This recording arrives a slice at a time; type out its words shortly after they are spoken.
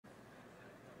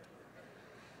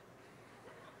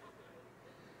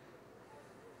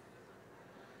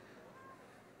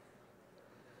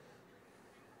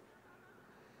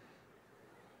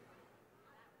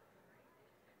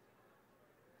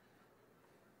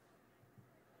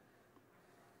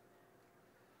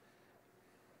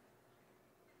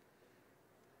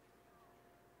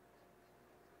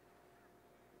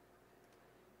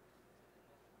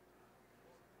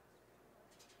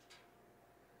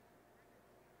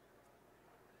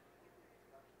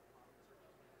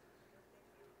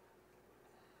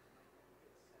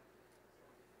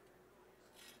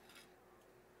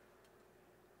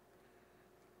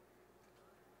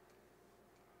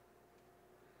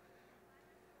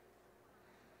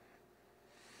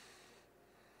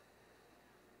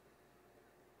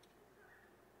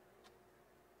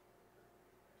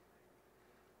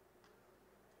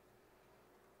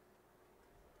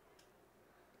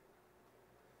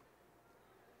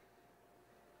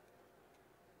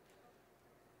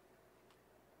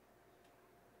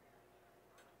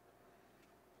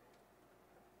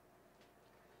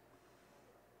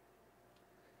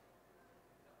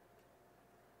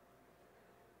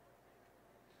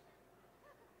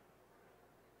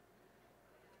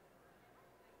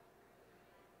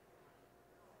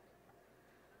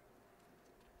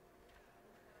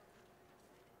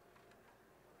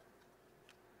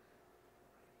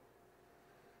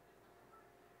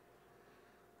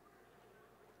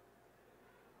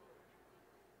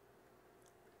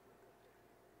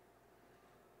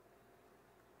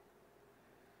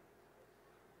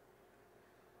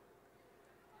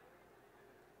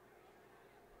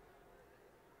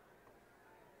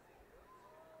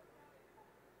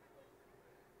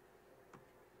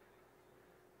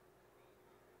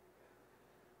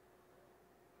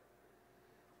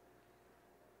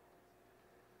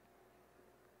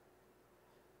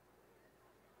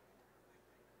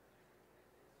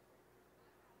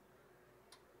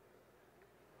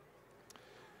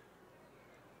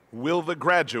Will the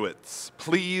graduates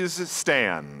please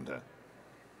stand?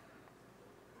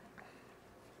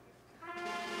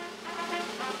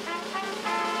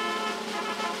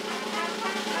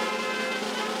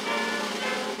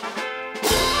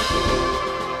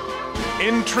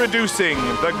 Introducing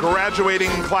the graduating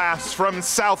class from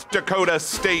South Dakota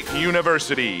State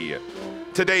University.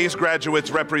 Today's graduates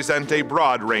represent a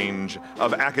broad range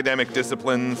of academic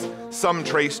disciplines, some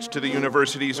traced to the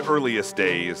university's earliest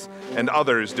days, and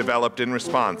others developed in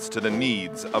response to the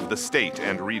needs of the state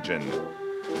and region.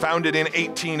 Founded in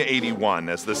 1881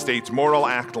 as the state's Morrill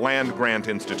Act land-grant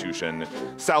institution,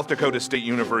 South Dakota State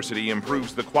University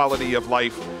improves the quality of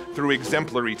life through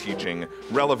exemplary teaching,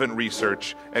 relevant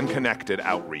research, and connected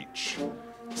outreach.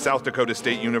 South Dakota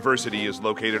State University is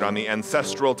located on the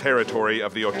ancestral territory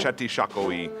of the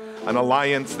Oceti-Sakowin, an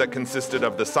alliance that consisted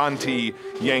of the Santee,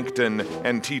 Yankton,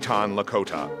 and Teton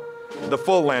Lakota. The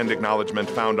full land acknowledgement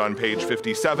found on page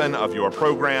 57 of your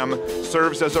program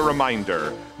serves as a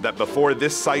reminder that before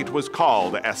this site was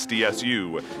called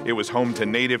SDSU, it was home to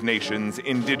Native nations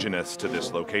indigenous to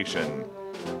this location.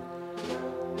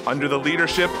 Under the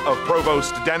leadership of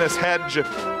Provost Dennis Hedge,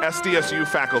 SDSU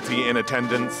faculty in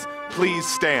attendance, please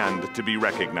stand to be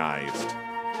recognized.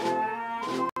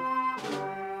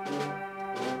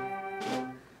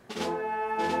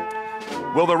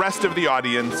 Will the rest of the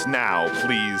audience now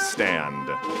please stand?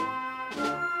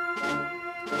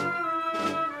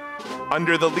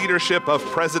 Under the leadership of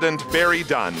President Barry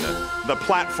Dunn, the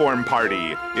Platform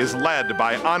Party is led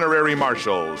by Honorary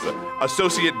Marshals,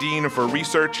 Associate Dean for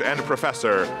Research and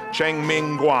Professor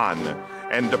Cheng-Ming Guan,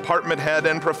 and Department Head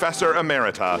and Professor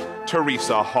Emerita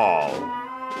Teresa Hall.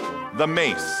 The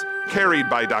mace, carried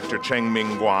by Dr.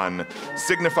 Cheng-Ming Guan,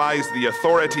 signifies the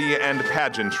authority and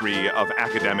pageantry of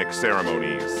academic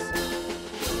ceremonies.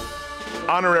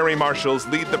 Honorary Marshals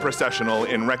lead the processional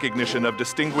in recognition of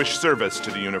distinguished service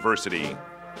to the university.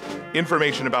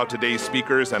 Information about today's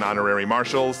speakers and Honorary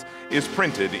Marshals is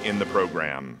printed in the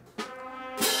program.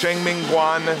 Cheng-Ming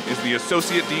Guan is the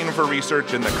Associate Dean for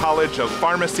Research in the College of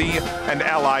Pharmacy and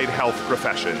Allied Health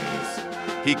Professions.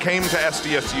 He came to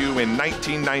SDSU in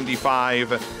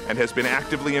 1995 and has been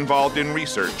actively involved in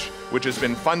research, which has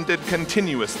been funded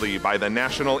continuously by the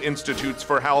National Institutes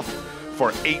for Health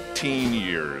for 18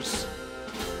 years.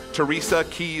 Teresa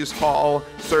Keys Hall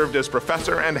served as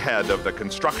professor and head of the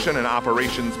Construction and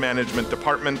Operations Management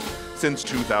Department since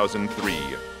 2003.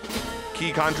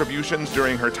 Key contributions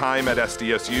during her time at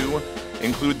SDSU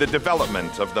include the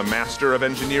development of the Master of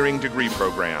Engineering degree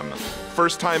program,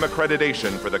 first-time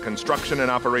accreditation for the Construction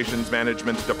and Operations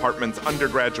Management Department's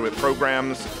undergraduate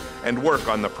programs, and work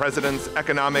on the President's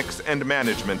Economics and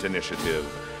Management Initiative,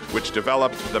 which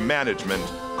developed the Management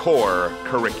Core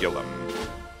Curriculum.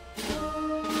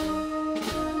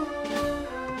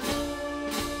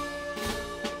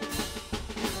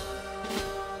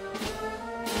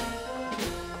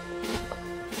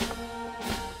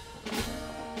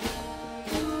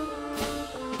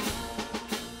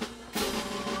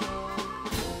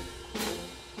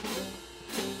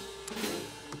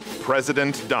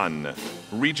 President Dunn,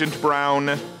 Regent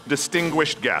Brown,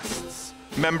 distinguished guests,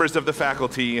 members of the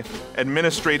faculty,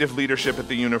 administrative leadership at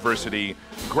the university,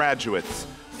 graduates,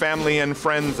 family and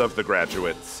friends of the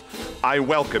graduates, I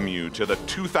welcome you to the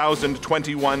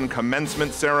 2021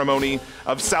 commencement ceremony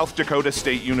of South Dakota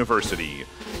State University,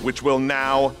 which will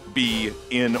now be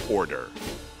in order.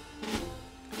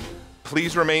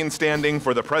 Please remain standing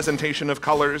for the presentation of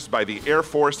colors by the Air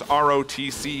Force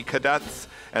ROTC cadets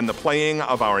and the playing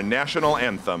of our national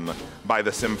anthem by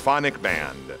the symphonic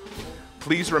band.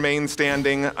 Please remain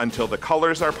standing until the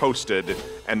colors are posted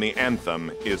and the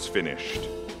anthem is finished.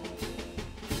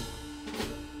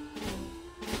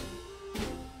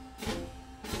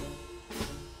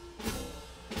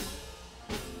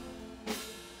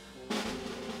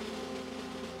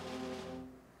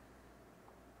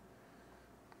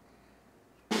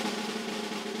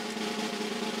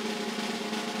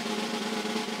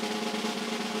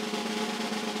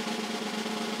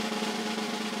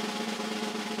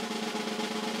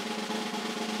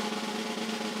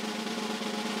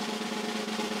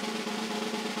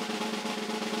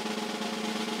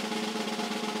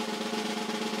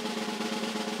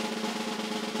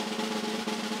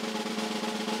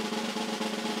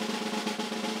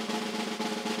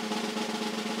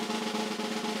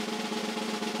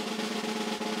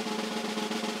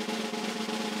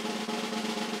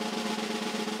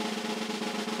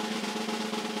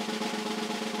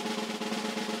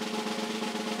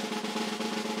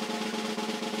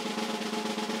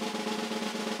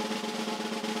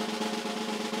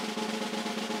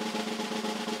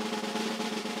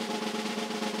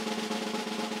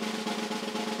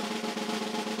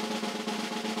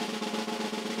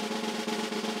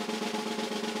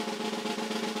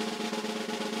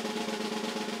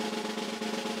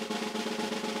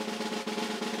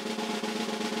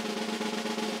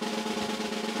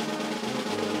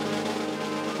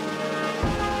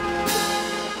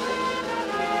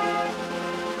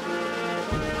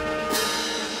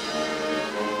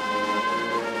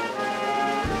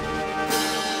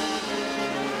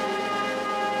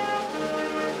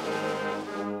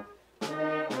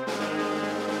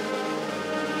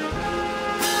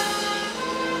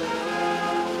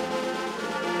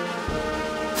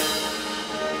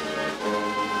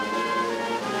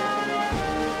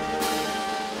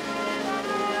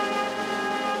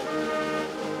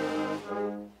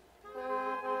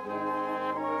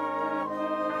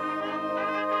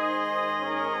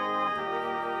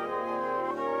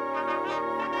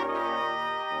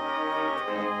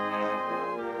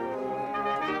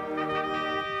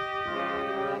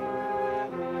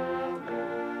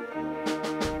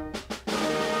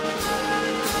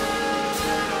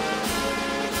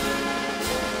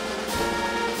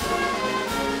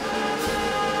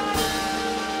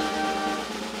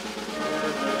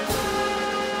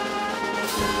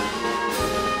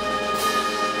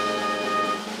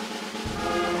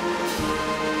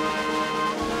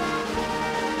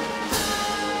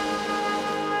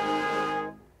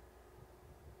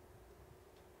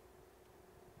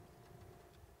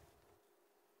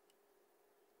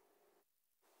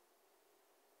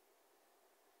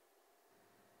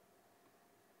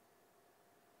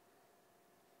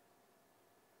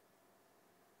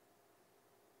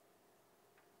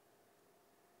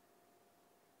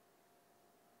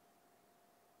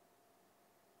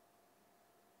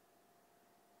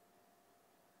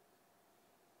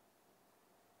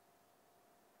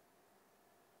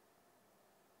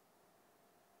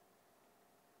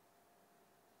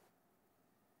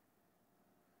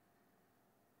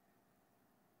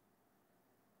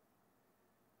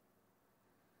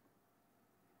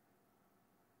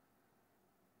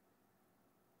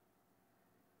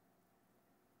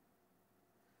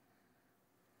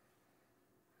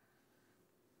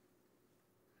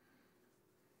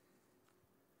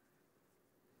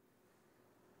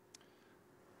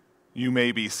 You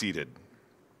may be seated.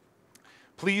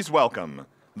 Please welcome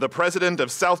the President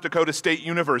of South Dakota State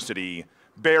University,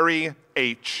 Barry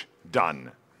H.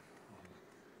 Dunn.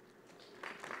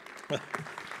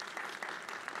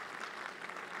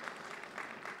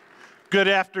 Good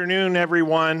afternoon,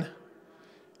 everyone.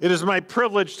 It is my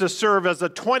privilege to serve as the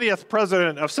 20th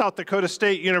President of South Dakota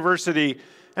State University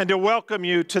and to welcome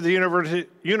you to the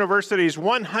university's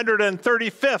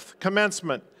 135th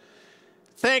commencement.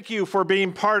 Thank you for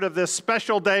being part of this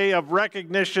special day of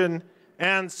recognition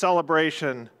and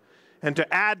celebration. And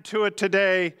to add to it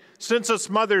today, since it's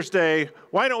Mother's Day,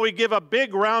 why don't we give a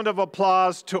big round of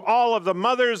applause to all of the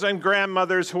mothers and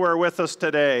grandmothers who are with us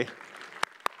today.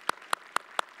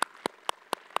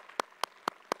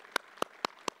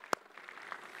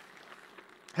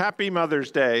 Happy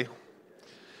Mother's Day.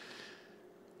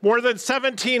 More than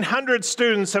 1,700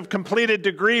 students have completed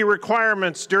degree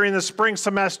requirements during the spring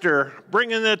semester,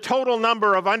 bringing the total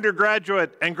number of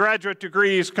undergraduate and graduate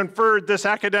degrees conferred this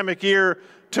academic year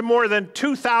to more than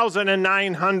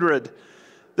 2,900.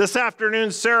 This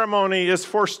afternoon's ceremony is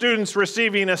for students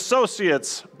receiving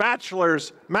associate's,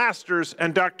 bachelor's, master's,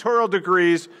 and doctoral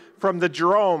degrees from the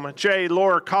Jerome J.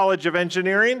 Lohr College of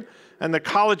Engineering and the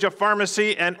College of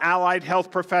Pharmacy and Allied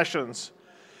Health Professions.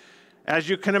 As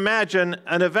you can imagine,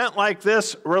 an event like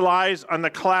this relies on the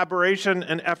collaboration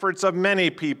and efforts of many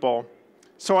people.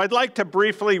 So I'd like to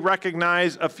briefly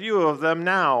recognize a few of them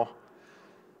now.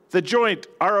 The Joint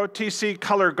ROTC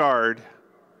Color Guard,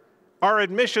 our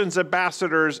admissions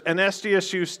ambassadors and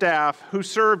SDSU staff who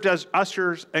served as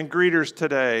ushers and greeters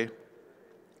today.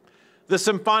 The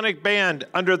Symphonic Band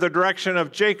under the direction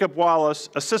of Jacob Wallace,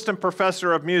 Assistant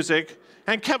Professor of Music,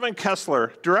 and Kevin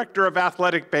Kessler, Director of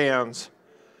Athletic Bands.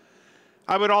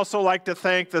 I would also like to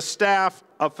thank the staff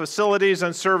of Facilities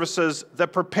and Services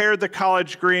that prepared the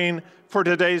College Green for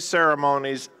today's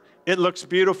ceremonies. It looks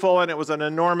beautiful and it was an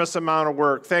enormous amount of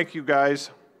work. Thank you,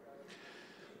 guys.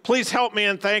 Please help me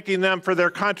in thanking them for their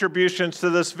contributions to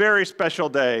this very special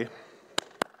day.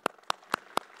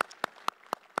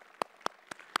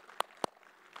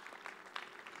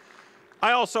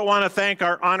 I also want to thank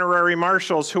our honorary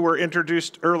marshals who were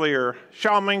introduced earlier,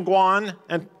 Xiaoming Guan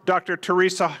and Dr.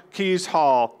 Teresa Keys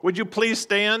Hall. Would you please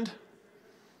stand?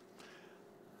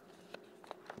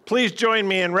 Please join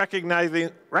me in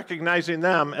recognizing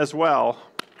them as well.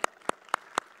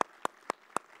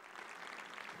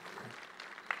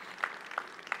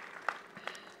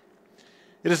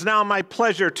 It is now my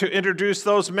pleasure to introduce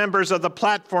those members of the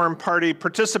platform party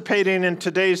participating in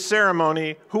today's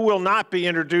ceremony who will not be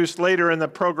introduced later in the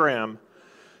program.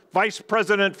 Vice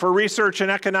President for Research and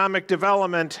Economic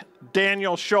Development,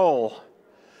 Daniel Scholl.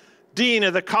 Dean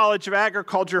of the College of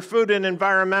Agriculture, Food and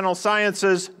Environmental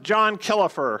Sciences, John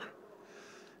Killefer.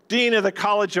 Dean of the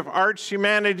College of Arts,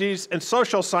 Humanities, and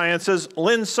Social Sciences,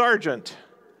 Lynn Sargent.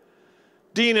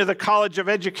 Dean of the College of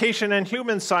Education and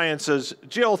Human Sciences,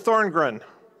 Jill Thorngren.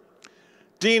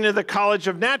 Dean of the College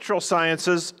of Natural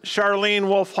Sciences, Charlene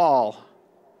Wolf Hall.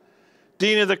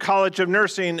 Dean of the College of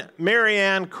Nursing, Mary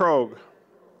Ann Krogh.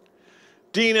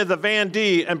 Dean of the Van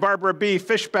D. and Barbara B.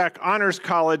 Fishback Honors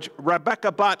College,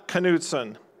 Rebecca Bott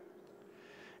Knudsen.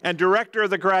 And Director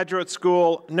of the Graduate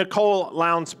School, Nicole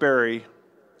Lounsbury.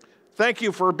 Thank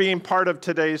you for being part of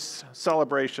today's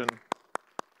celebration.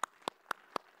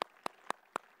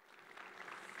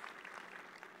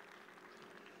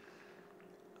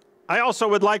 I also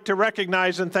would like to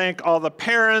recognize and thank all the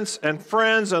parents and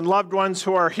friends and loved ones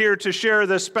who are here to share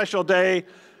this special day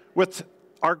with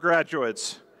our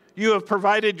graduates. You have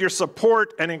provided your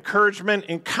support and encouragement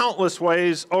in countless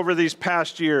ways over these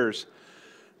past years.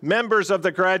 Members of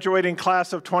the graduating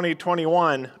class of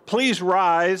 2021, please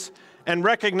rise and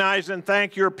recognize and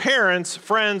thank your parents,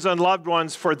 friends, and loved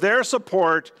ones for their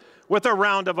support with a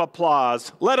round of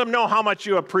applause. Let them know how much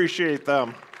you appreciate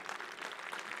them.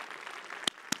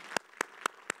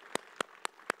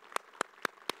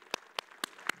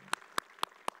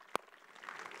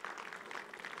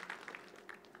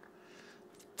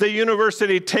 The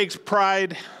university takes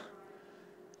pride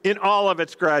in all of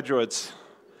its graduates,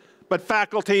 but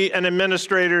faculty and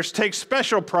administrators take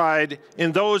special pride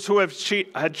in those who have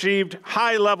achieved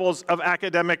high levels of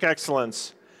academic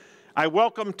excellence. I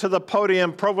welcome to the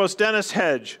podium Provost Dennis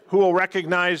Hedge, who will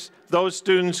recognize those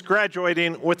students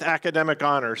graduating with academic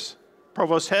honors.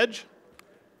 Provost Hedge.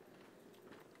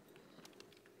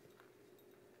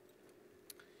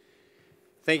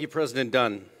 Thank you, President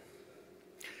Dunn.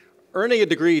 Earning a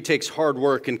degree takes hard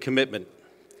work and commitment.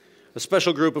 A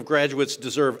special group of graduates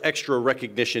deserve extra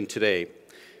recognition today.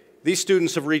 These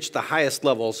students have reached the highest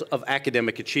levels of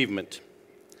academic achievement.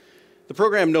 The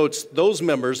program notes those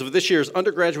members of this year's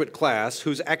undergraduate class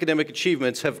whose academic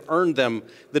achievements have earned them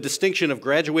the distinction of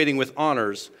graduating with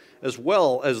honors, as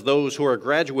well as those who are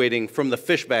graduating from the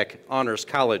Fishback Honors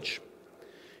College.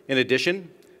 In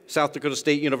addition, South Dakota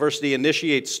State University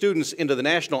initiates students into the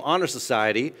National Honor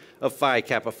Society of Phi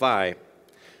Kappa Phi.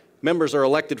 Members are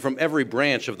elected from every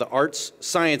branch of the arts,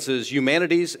 sciences,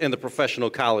 humanities, and the professional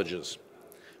colleges.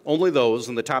 Only those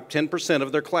in the top 10%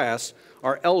 of their class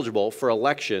are eligible for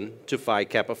election to Phi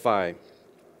Kappa Phi.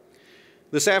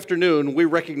 This afternoon, we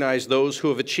recognize those who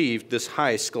have achieved this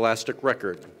high scholastic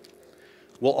record.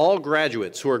 Will all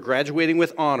graduates who are graduating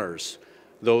with honors,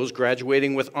 those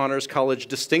graduating with honors college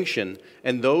distinction,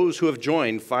 and those who have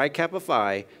joined Phi Kappa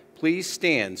Phi, please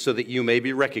stand so that you may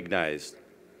be recognized.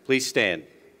 Please stand.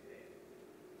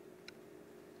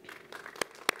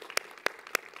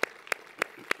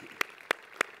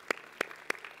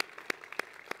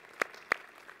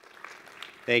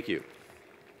 Thank you.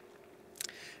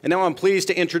 And now I'm pleased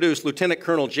to introduce Lieutenant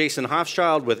Colonel Jason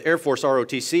Hofschild with Air Force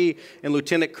ROTC and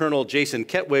Lieutenant Colonel Jason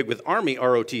Ketwig with Army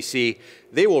ROTC.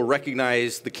 They will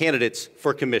recognize the candidates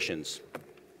for commissions.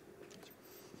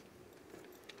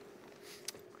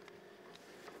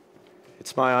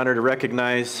 It's my honor to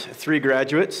recognize 3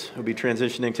 graduates who will be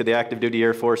transitioning to the active duty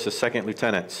Air Force as second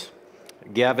lieutenants: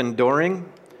 Gavin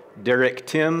Doring, Derek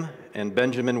Tim, and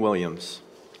Benjamin Williams.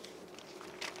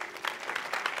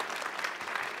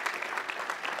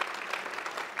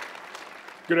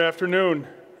 Good afternoon.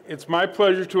 It's my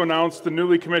pleasure to announce the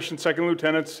newly commissioned second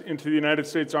lieutenants into the United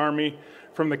States Army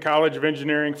from the College of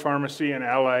Engineering, Pharmacy, and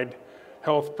Allied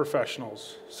Health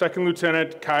Professionals. Second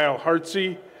Lieutenant Kyle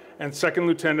Hartsey and Second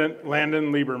Lieutenant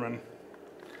Landon Lieberman.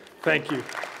 Thank you.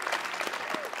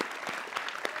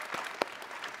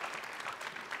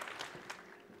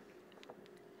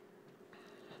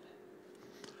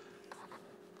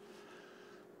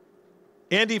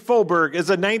 Andy Folberg is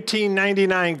a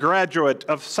 1999 graduate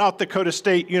of South Dakota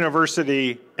State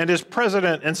University and is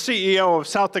president and CEO of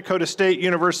South Dakota State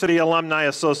University Alumni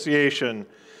Association.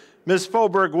 Ms.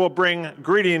 Folberg will bring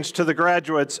greetings to the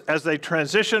graduates as they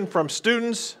transition from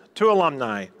students to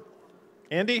alumni.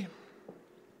 Andy?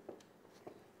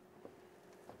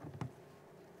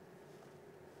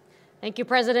 Thank you,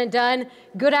 President Dunn.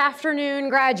 Good afternoon,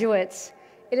 graduates.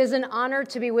 It is an honor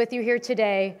to be with you here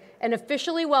today and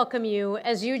officially welcome you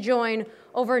as you join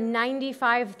over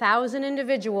 95,000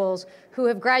 individuals who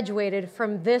have graduated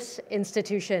from this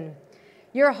institution.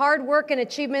 Your hard work and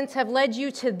achievements have led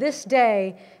you to this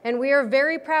day, and we are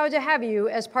very proud to have you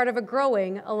as part of a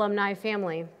growing alumni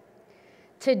family.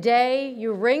 Today,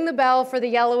 you ring the bell for the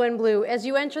yellow and blue as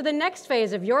you enter the next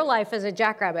phase of your life as a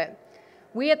Jackrabbit.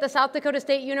 We at the South Dakota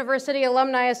State University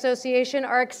Alumni Association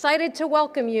are excited to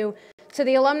welcome you to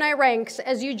the alumni ranks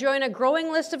as you join a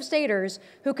growing list of staters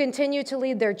who continue to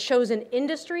lead their chosen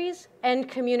industries and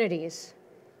communities.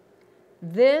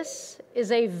 This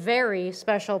is a very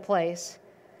special place.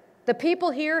 The people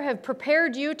here have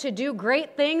prepared you to do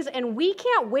great things, and we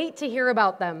can't wait to hear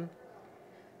about them.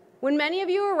 When many of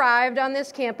you arrived on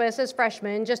this campus as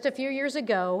freshmen just a few years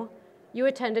ago, you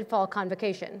attended fall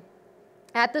convocation.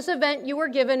 At this event, you were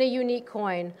given a unique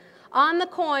coin. On the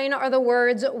coin are the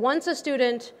words, "Once a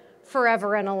student,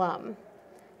 forever an alum."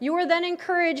 You were then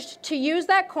encouraged to use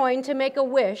that coin to make a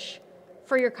wish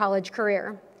for your college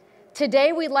career.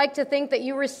 Today, we'd like to think that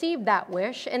you received that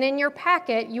wish, and in your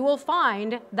packet, you will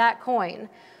find that coin.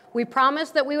 We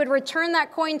promised that we would return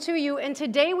that coin to you, and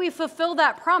today we fulfill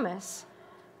that promise.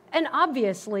 And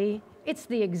obviously, it's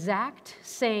the exact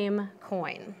same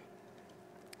coin.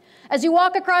 As you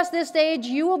walk across this stage,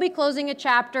 you will be closing a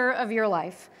chapter of your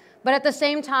life, but at the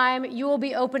same time, you will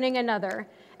be opening another.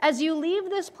 As you leave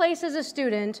this place as a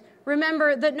student,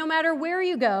 remember that no matter where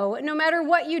you go, no matter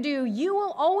what you do, you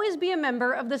will always be a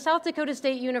member of the South Dakota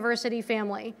State University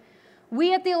family.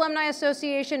 We at the Alumni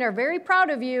Association are very proud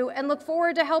of you and look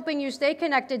forward to helping you stay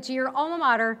connected to your alma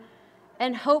mater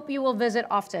and hope you will visit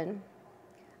often.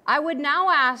 I would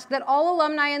now ask that all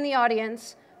alumni in the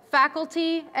audience,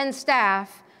 faculty, and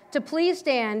staff to please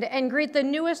stand and greet the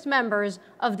newest members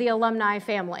of the alumni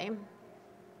family.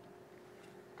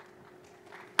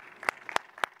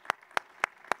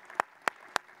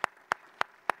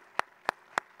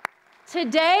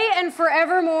 Today and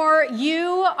forevermore,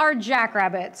 you are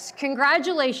Jackrabbits.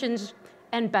 Congratulations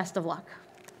and best of luck.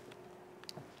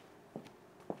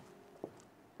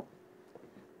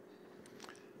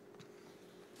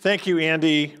 Thank you,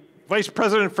 Andy. Vice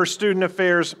President for Student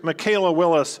Affairs, Michaela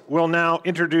Willis, will now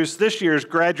introduce this year's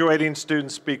graduating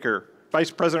student speaker. Vice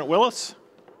President Willis.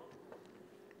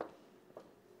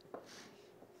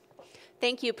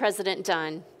 Thank you, President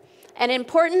Dunn. An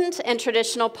important and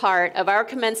traditional part of our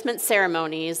commencement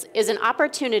ceremonies is an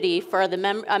opportunity for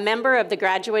a member of the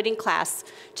graduating class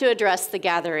to address the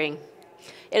gathering.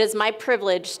 It is my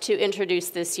privilege to introduce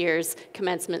this year's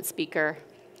commencement speaker.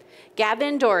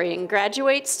 Gavin Doring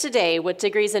graduates today with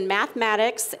degrees in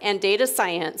mathematics and data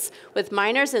science with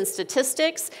minors in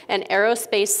statistics and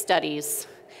aerospace studies.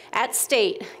 At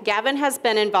State, Gavin has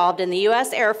been involved in the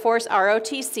U.S. Air Force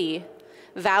ROTC,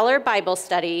 Valor Bible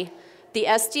Study, the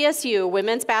SDSU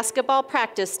Women's Basketball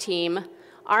Practice Team,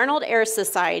 Arnold Air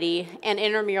Society, and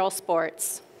intramural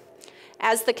sports.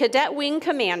 As the Cadet Wing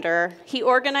Commander, he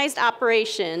organized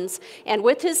operations and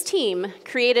with his team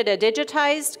created a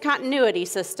digitized continuity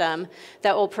system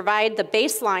that will provide the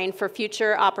baseline for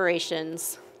future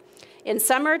operations. In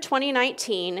summer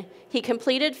 2019, he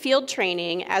completed field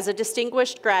training as a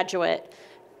distinguished graduate,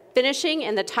 finishing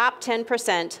in the top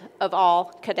 10% of all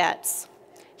cadets.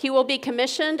 He will be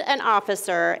commissioned an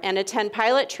officer and attend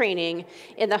pilot training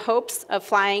in the hopes of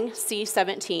flying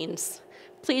C-17s.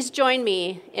 Please join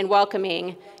me in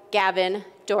welcoming Gavin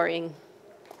Doring.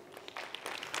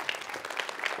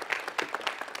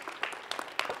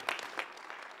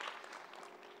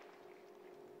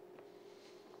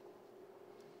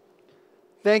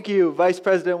 Thank you, Vice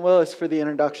President Willis, for the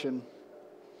introduction.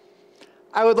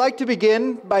 I would like to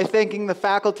begin by thanking the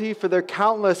faculty for their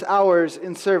countless hours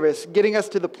in service, getting us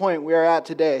to the point we are at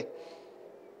today.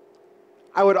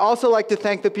 I would also like to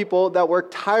thank the people that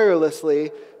worked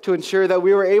tirelessly to ensure that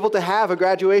we were able to have a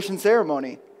graduation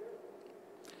ceremony.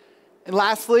 And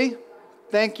lastly,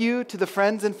 thank you to the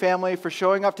friends and family for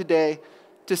showing up today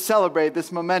to celebrate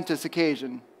this momentous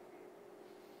occasion.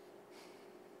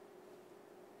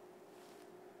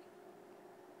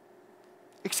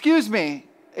 Excuse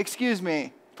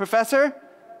me, Professor?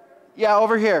 Yeah,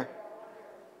 over here.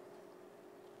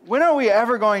 When are we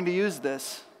ever going to use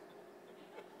this?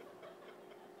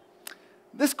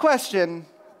 This question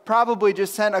probably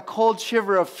just sent a cold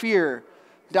shiver of fear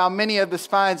down many of the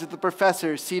spines of the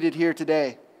professors seated here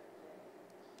today.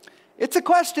 It's a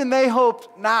question they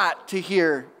hoped not to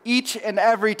hear each and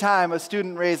every time a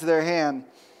student raised their hand.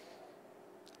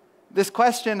 This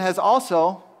question has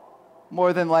also,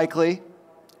 more than likely,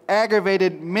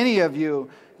 aggravated many of you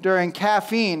during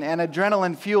caffeine and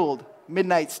adrenaline-fueled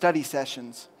midnight study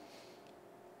sessions.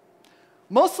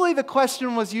 Mostly the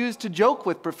question was used to joke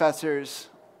with professors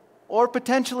or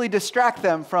potentially distract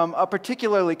them from a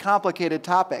particularly complicated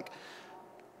topic.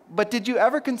 But did you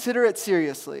ever consider it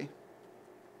seriously?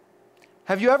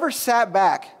 Have you ever sat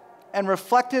back and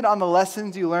reflected on the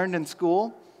lessons you learned in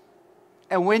school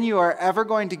and when you are ever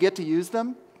going to get to use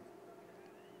them?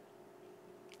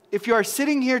 If you are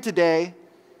sitting here today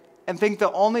and think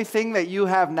the only thing that you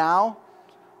have now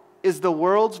is the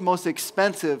world's most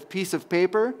expensive piece of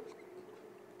paper,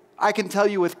 I can tell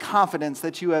you with confidence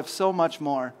that you have so much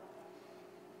more.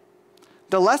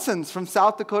 The lessons from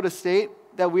South Dakota State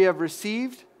that we have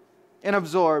received and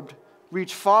absorbed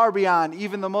reach far beyond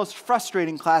even the most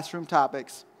frustrating classroom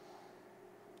topics.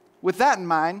 With that in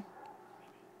mind,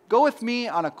 go with me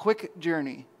on a quick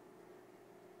journey.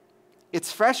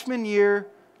 It's freshman year,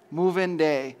 move-in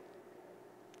day.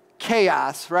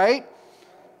 Chaos, right?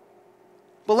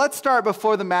 But let's start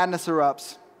before the madness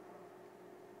erupts.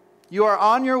 You are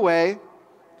on your way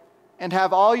and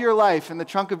have all your life in the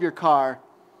trunk of your car,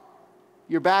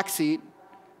 your back seat,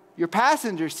 your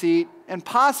passenger seat, and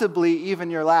possibly even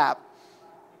your lap.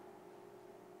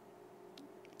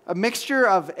 A mixture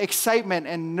of excitement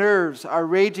and nerves are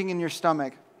raging in your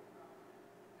stomach.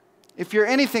 If you're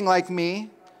anything like me,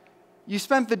 you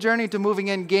spent the journey to moving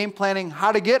in game planning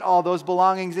how to get all those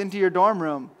belongings into your dorm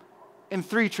room in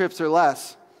 3 trips or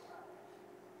less.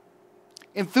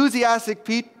 Enthusiastic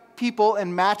people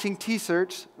in matching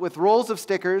t-shirts with rolls of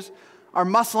stickers are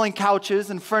muscling couches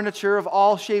and furniture of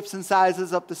all shapes and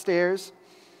sizes up the stairs.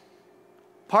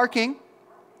 Parking,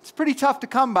 it's pretty tough to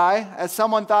come by, as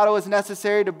someone thought it was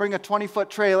necessary to bring a 20-foot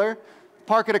trailer,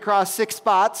 park it across 6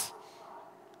 spots.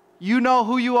 You know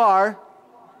who you are.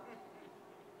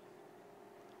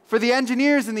 For the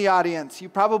engineers in the audience, you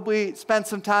probably spent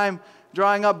some time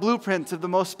drawing up blueprints of the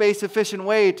most space-efficient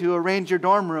way to arrange your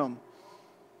dorm room.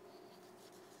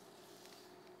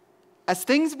 As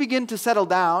things begin to settle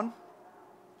down,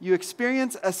 you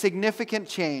experience a significant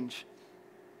change.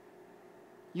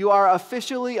 You are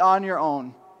officially on your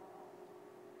own.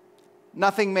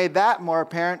 Nothing made that more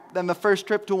apparent than the first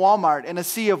trip to Walmart in a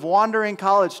sea of wandering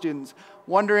college students,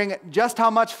 wondering just how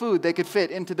much food they could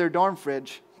fit into their dorm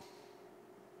fridge.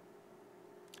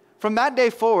 From that day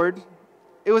forward,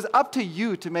 it was up to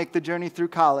you to make the journey through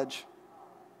college.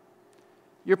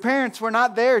 Your parents were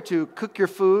not there to cook your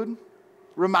food,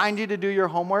 remind you to do your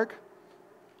homework,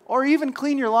 or even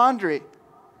clean your laundry,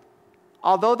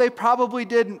 although they probably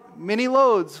did many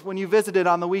loads when you visited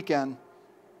on the weekend.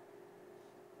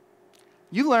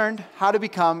 You learned how to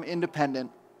become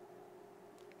independent.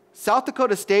 South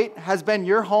Dakota State has been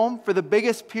your home for the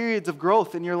biggest periods of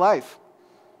growth in your life.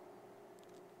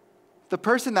 The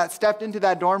person that stepped into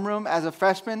that dorm room as a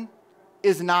freshman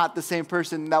is not the same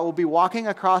person that will be walking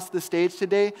across the stage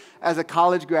today as a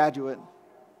college graduate.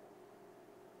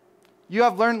 You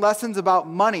have learned lessons about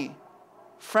money,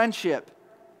 friendship,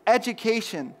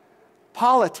 education,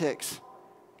 politics,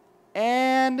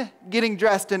 and getting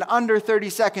dressed in under 30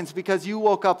 seconds because you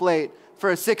woke up late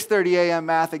for a 6:30 a.m.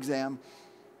 math exam.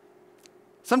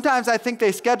 Sometimes I think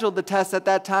they scheduled the test at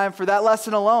that time for that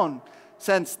lesson alone,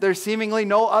 since there's seemingly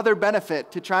no other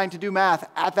benefit to trying to do math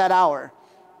at that hour.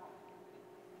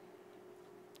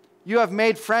 You have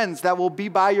made friends that will be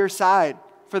by your side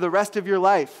for the rest of your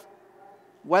life,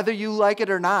 whether you like it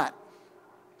or not.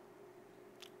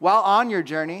 While on your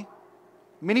journey,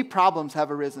 many problems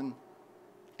have arisen,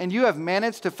 and you have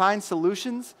managed to find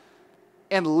solutions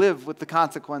and live with the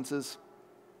consequences.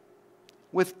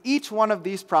 With each one of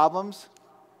these problems,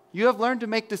 you have learned to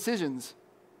make decisions,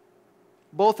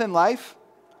 both in life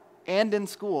and in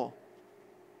school.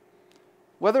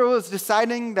 Whether it was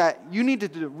deciding that you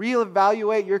needed to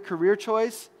reevaluate your career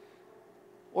choice,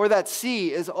 or that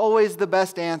C is always the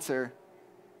best answer,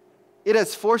 it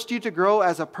has forced you to grow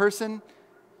as a person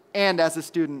and as a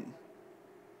student.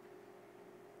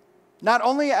 Not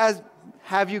only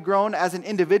have you grown as an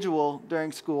individual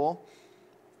during school,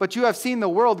 but you have seen the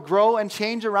world grow and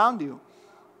change around you.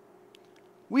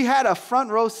 We had a front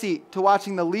row seat to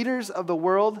watching the leaders of the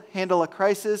world handle a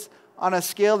crisis on a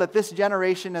scale that this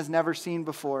generation has never seen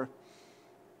before.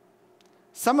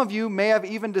 Some of you may have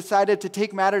even decided to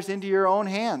take matters into your own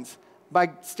hands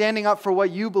by standing up for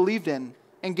what you believed in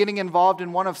and getting involved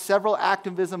in one of several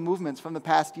activism movements from the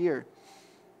past year.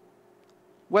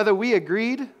 Whether we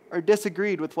agreed or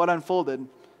disagreed with what unfolded,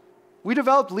 we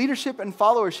developed leadership and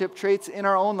followership traits in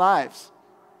our own lives.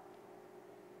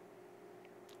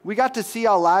 We got to see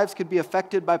how lives could be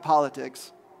affected by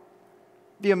politics.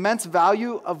 The immense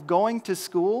value of going to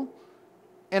school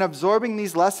and absorbing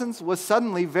these lessons was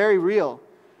suddenly very real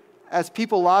as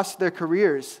people lost their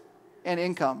careers and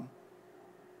income.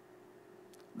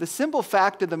 The simple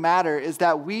fact of the matter is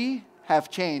that we have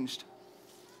changed.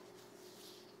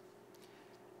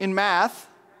 In math,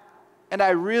 and I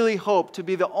really hope to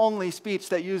be the only speech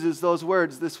that uses those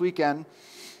words this weekend,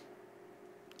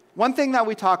 one thing that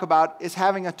we talk about is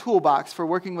having a toolbox for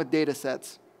working with data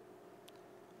sets.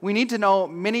 We need to know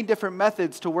many different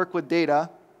methods to work with data,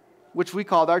 which we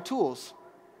called our tools.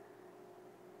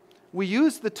 We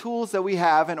used the tools that we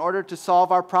have in order to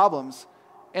solve our problems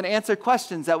and answer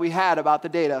questions that we had about the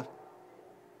data.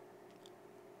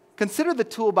 Consider the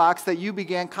toolbox that you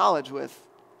began college with.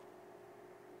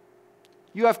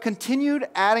 You have continued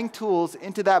adding tools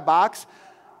into that box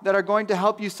that are going to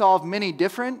help you solve many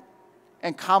different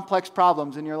and complex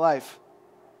problems in your life.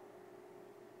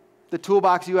 The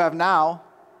toolbox you have now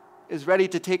is ready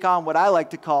to take on what I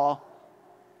like to call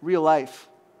real life.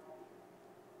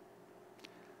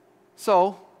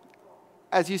 So,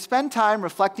 as you spend time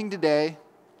reflecting today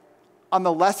on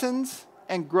the lessons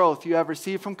and growth you have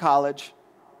received from college,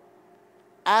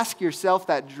 ask yourself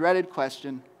that dreaded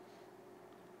question: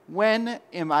 when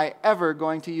am I ever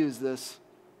going to use this?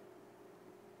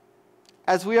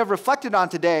 As we have reflected on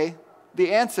today,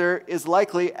 the answer is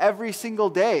likely every single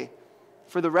day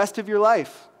for the rest of your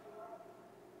life.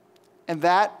 And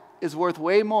that is worth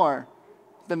way more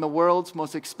than the world's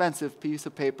most expensive piece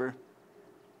of paper.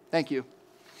 Thank you.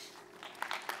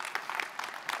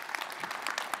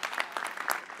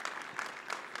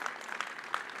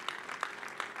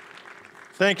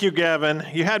 Thank you, Gavin.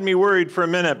 You had me worried for a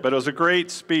minute, but it was a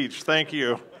great speech. Thank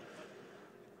you.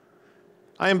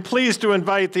 I am pleased to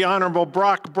invite the Honorable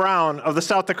Brock Brown of the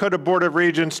South Dakota Board of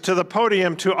Regents to the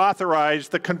podium to authorize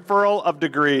the conferral of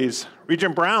degrees.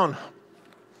 Regent Brown.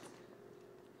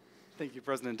 Thank you,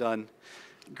 President Dunn.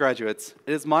 Graduates,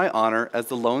 it is my honor as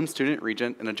the lone student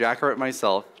regent and a Jackrabbit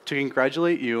myself to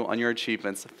congratulate you on your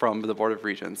achievements from the Board of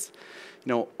Regents. You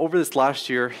know, over this last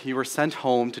year, you were sent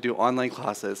home to do online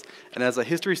classes, and as a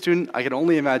history student, I can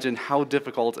only imagine how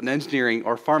difficult an engineering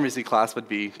or pharmacy class would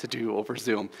be to do over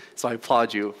Zoom. So I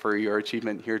applaud you for your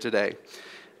achievement here today.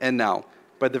 And now,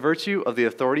 by the virtue of the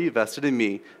authority vested in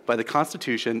me by the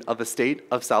Constitution of the State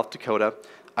of South Dakota,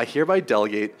 I hereby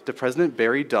delegate to President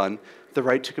Barry Dunn the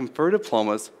right to confer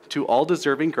diplomas to all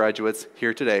deserving graduates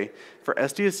here today for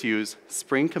SDSU's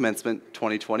Spring Commencement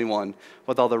 2021,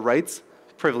 with all the rights,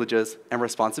 privileges, and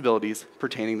responsibilities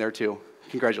pertaining thereto.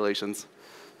 Congratulations.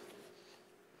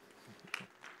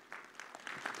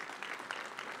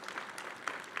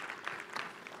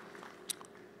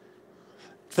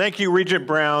 Thank you, Regent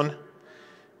Brown.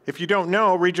 If you don't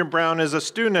know, Regent Brown is a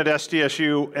student at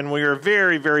SDSU, and we are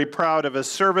very, very proud of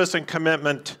his service and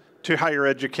commitment to higher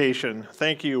education.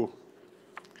 Thank you.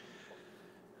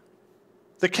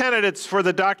 The candidates for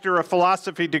the Doctor of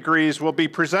Philosophy degrees will be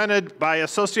presented by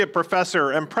Associate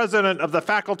Professor and President of the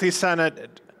Faculty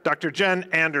Senate, Dr. Jen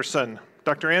Anderson.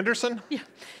 Dr. Anderson? Yeah.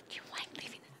 Do you mind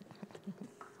leaving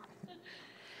that?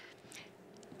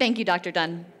 Thank you, Dr.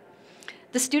 Dunn.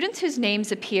 The students whose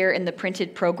names appear in the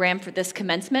printed program for this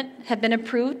commencement have been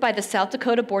approved by the South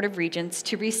Dakota Board of Regents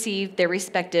to receive their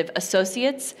respective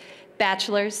associate's,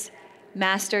 bachelor's,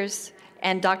 master's,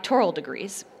 and doctoral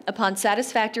degrees upon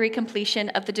satisfactory completion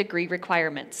of the degree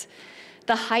requirements.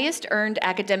 The highest earned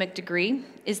academic degree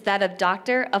is that of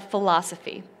Doctor of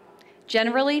Philosophy.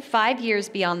 Generally, 5 years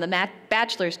beyond the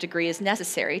bachelor's degree is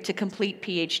necessary to complete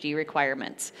PhD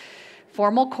requirements.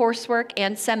 Formal coursework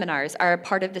and seminars are a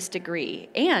part of this degree,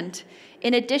 and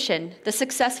in addition, the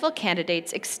successful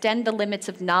candidates extend the limits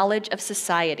of knowledge of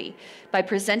society by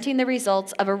presenting the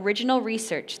results of original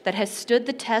research that has stood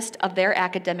the test of their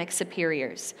academic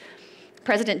superiors.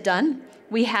 President Dunn,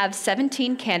 we have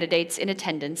 17 candidates in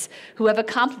attendance who have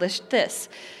accomplished this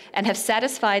and have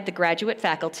satisfied the graduate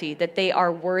faculty that they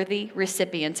are worthy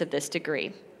recipients of this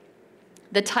degree.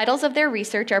 The titles of their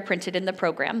research are printed in the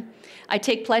program. I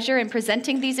take pleasure in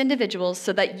presenting these individuals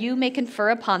so that you may confer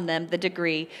upon them the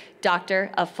degree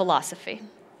Doctor of Philosophy.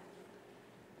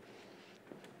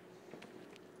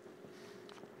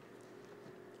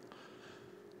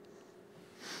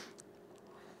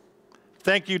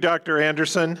 Thank you, Dr.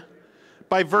 Anderson.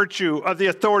 By virtue of the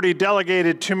authority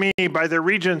delegated to me by the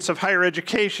Regents of Higher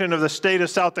Education of the state of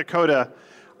South Dakota,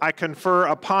 I confer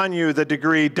upon you the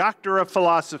degree Doctor of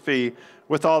Philosophy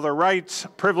with all the rights,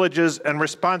 privileges, and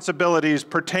responsibilities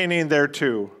pertaining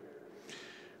thereto.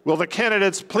 Will the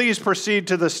candidates please proceed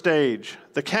to the stage?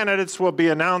 The candidates will be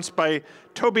announced by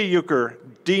Toby Euchre,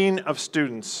 Dean of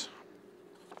Students.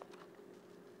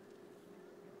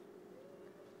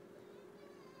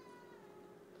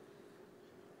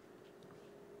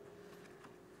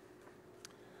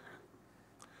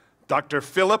 Dr.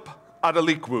 Philip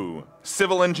Adelikwu,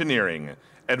 Civil Engineering.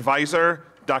 Advisor,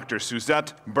 Dr.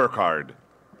 Suzette Burkhard.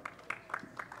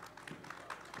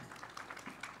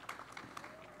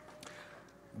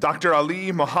 Dr.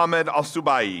 Ali Mohammed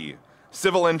Al-Subai,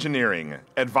 Civil Engineering.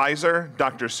 Advisor,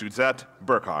 Dr. Suzette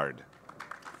Burkhard.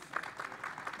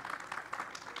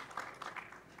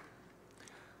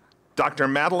 Dr.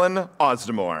 Madeline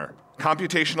Osdemore,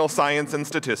 Computational Science and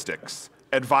Statistics.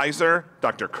 Advisor,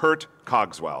 Dr. Kurt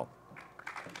Cogswell.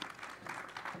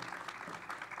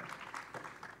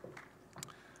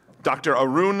 Dr.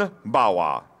 Arun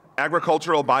Bawa,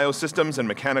 Agricultural Biosystems and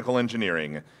Mechanical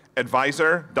Engineering.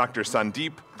 Advisor, Dr.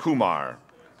 Sandeep Kumar.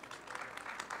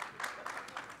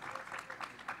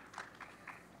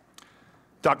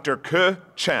 Dr. Ke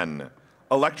Chen,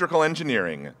 Electrical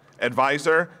Engineering.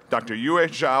 Advisor, Dr. Yue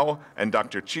Zhao and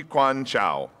Dr. Chiquan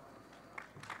Chao.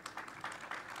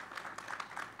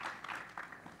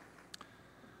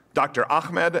 Dr.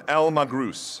 Ahmed El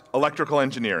Magrous, Electrical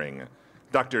Engineering.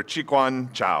 Dr.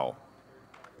 Chiquan Chao.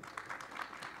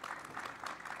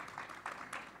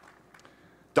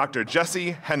 Dr.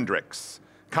 Jesse Hendricks,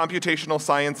 Computational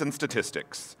Science and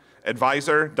Statistics.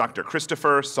 Advisor, Dr.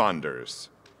 Christopher Saunders.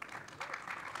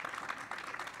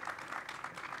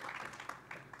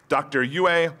 Dr.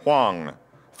 Yue Huang,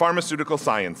 Pharmaceutical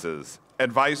Sciences.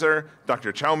 Advisor,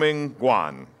 Dr. Chaoming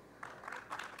Guan.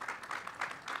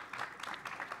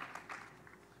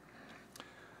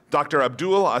 Dr.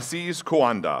 Abdul Aziz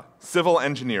Kuanda, Civil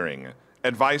Engineering.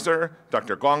 Advisor,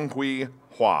 Dr. Guanghui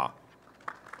Hua.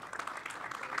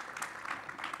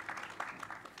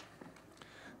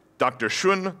 Dr.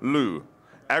 Shun Lu,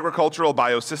 Agricultural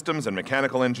Biosystems and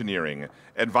Mechanical Engineering.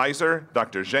 Advisor,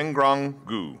 Dr. Zhengrong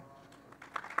Gu.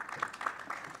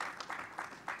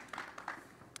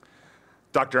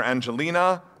 Dr.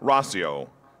 Angelina Rossio,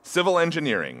 Civil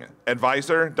Engineering.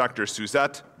 Advisor, Dr.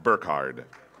 Suzette Burkhard.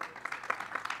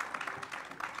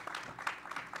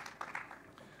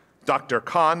 Dr.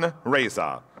 Khan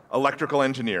Reza, Electrical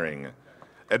Engineering.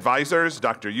 Advisors,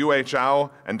 Dr. Yue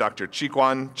Chao and Dr.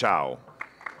 Chiquan Chao.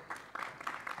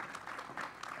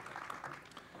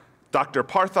 Dr.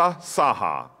 Partha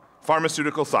Saha,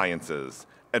 Pharmaceutical Sciences.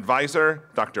 Advisor,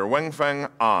 Dr. Wenfeng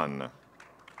An.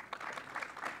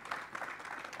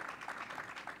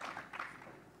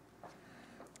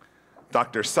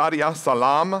 Dr. Sadia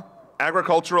Salam,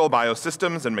 Agricultural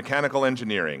Biosystems and Mechanical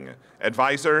Engineering.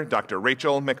 Advisor, Dr.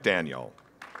 Rachel McDaniel.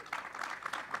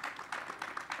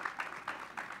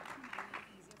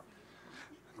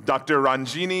 Dr.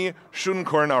 Ranjini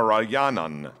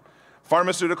Shunkarnarayanan,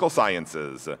 Pharmaceutical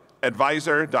Sciences,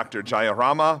 Advisor Dr.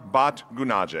 Jayarama Bhat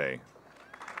Gunaje.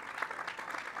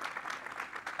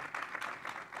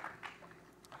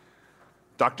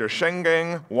 Dr.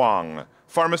 Shengeng Wang,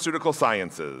 Pharmaceutical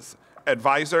Sciences,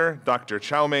 Advisor Dr.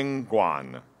 Chaoming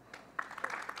Guan.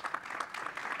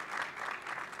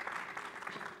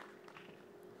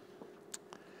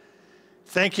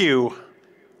 Thank you.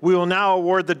 We will now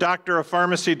award the Doctor of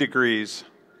Pharmacy degrees.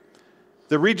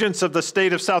 The Regents of the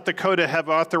State of South Dakota have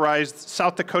authorized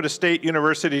South Dakota State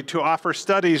University to offer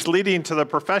studies leading to the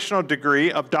professional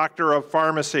degree of Doctor of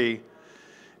Pharmacy.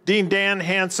 Dean Dan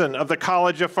Hansen of the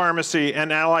College of Pharmacy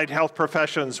and Allied Health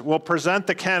Professions will present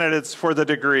the candidates for the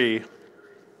degree.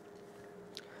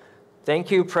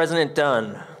 Thank you, President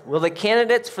Dunn. Will the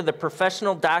candidates for the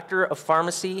Professional Doctor of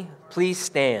Pharmacy please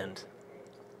stand?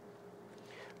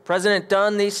 President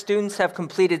Dunn, these students have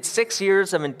completed 6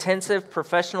 years of intensive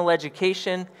professional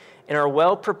education and are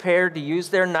well prepared to use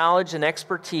their knowledge and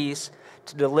expertise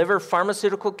to deliver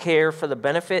pharmaceutical care for the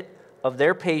benefit of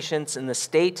their patients in the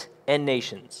state and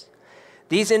nations.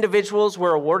 These individuals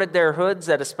were awarded their hoods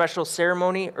at a special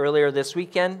ceremony earlier this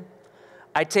weekend.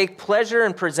 I take pleasure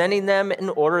in presenting them in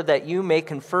order that you may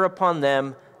confer upon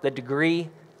them the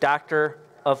degree Doctor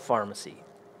of Pharmacy.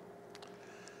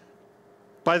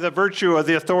 By the virtue of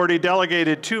the authority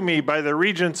delegated to me by the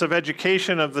Regents of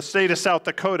Education of the State of South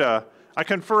Dakota, I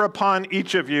confer upon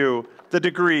each of you the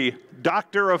degree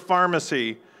Doctor of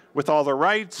Pharmacy with all the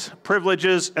rights,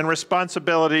 privileges, and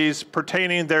responsibilities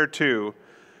pertaining thereto.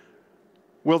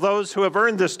 Will those who have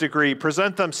earned this degree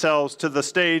present themselves to the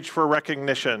stage for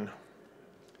recognition?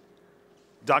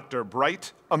 Dr.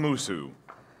 Bright Amusu.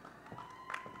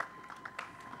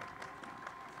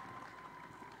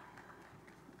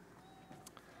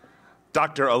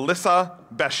 Dr. Alyssa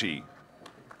Beshi.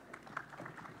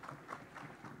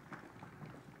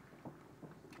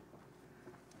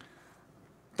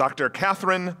 Dr.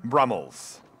 Catherine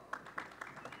Brummels.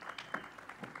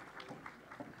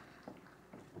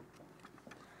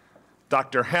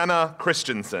 Dr. Hannah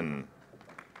Christensen.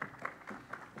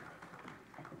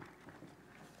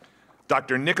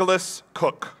 Dr. Nicholas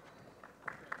Cook.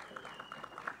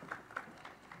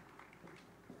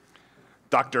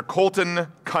 Dr. Colton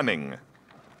Cunning.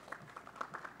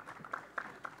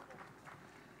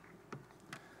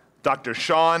 Dr.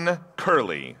 Sean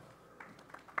Curley.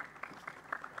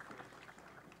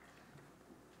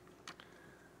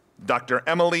 Dr.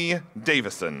 Emily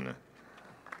Davison.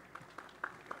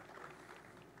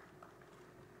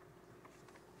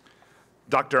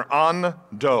 Dr. An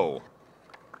Do.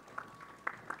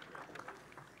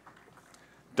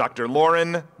 Dr.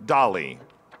 Lauren Dolly.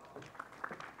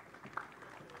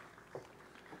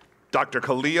 Dr.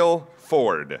 Khalil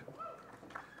Ford.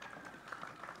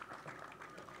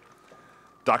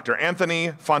 Dr. Anthony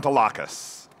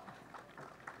Fontalakis.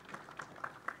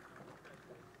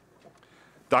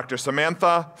 Dr.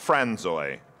 Samantha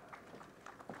Franzoy.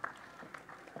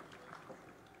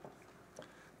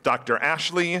 Dr.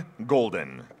 Ashley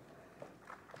Golden.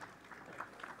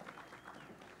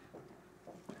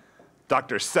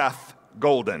 Dr. Seth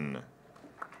Golden.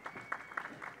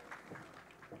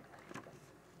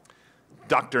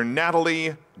 Dr.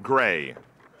 Natalie Gray.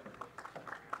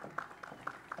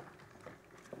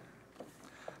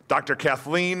 Dr.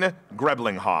 Kathleen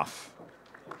Greblinghoff.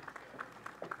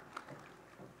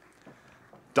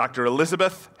 Dr.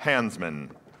 Elizabeth Hansman.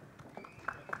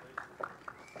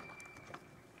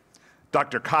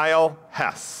 Dr. Kyle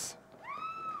Hess.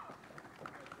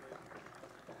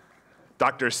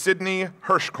 Dr. Sydney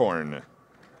Hirschkorn.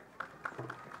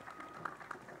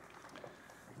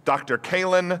 Dr.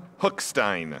 Kaylin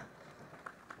Hookstein.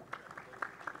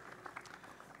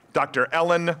 Dr.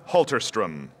 Ellen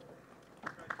Halterstrom.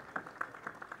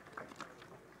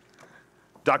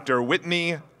 Dr.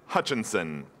 Whitney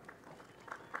Hutchinson.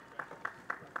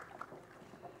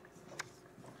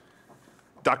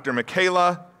 Dr.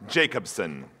 Michaela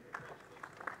Jacobson.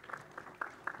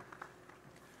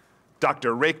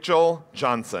 Dr. Rachel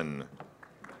Johnson.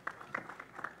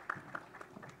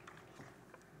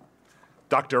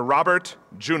 Dr. Robert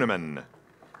Juneman.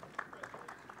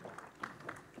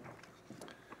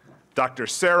 Dr.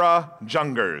 Sarah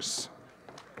Jungers.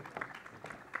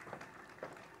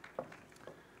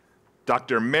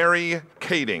 Dr. Mary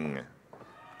Kading.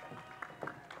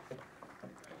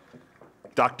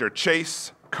 Dr.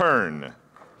 Chase Kern.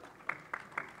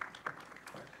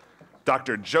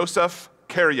 Dr. Joseph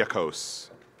Karyakos.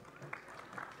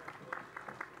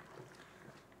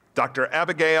 Dr.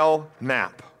 Abigail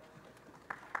Knapp.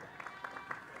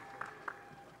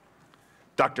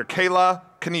 Dr. Kayla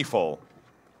Kniefel.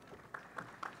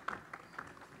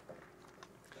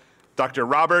 Dr.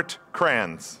 Robert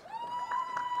Kranz.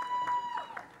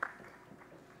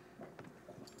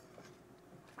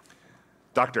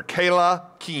 Dr. Kayla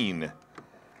Keene.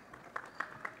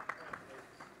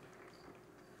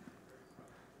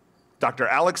 Dr.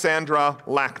 Alexandra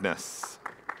Lackness.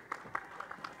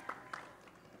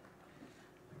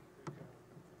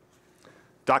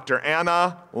 Dr.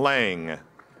 Anna Lang.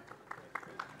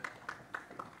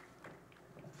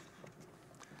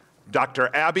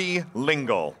 Dr. Abby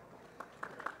Lingle.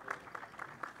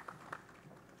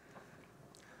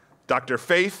 Dr.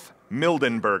 Faith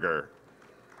Mildenberger.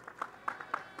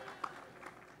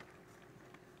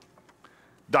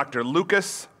 Dr.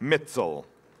 Lucas Mitzel.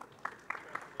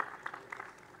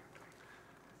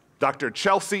 Dr.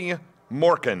 Chelsea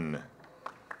Morkin.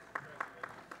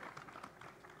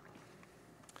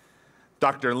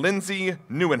 Dr. Lindsay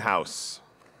Neuenhaus.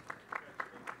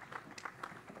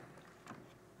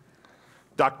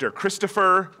 Dr.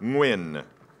 Christopher Nguyen.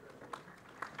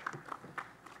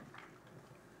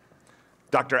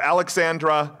 Dr.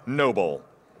 Alexandra Noble.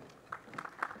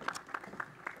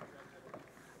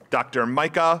 Dr.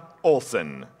 Micah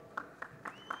Olson.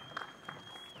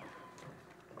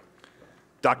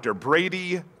 Dr.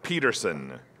 Brady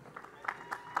Peterson.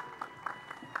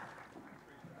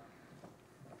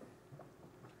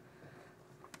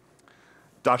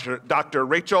 Dr.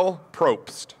 Rachel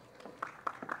Probst.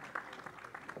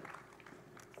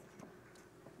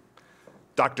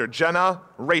 Dr. Jenna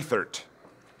Rathert.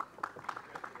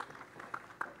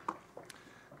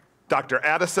 Dr.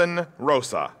 Addison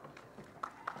Rosa.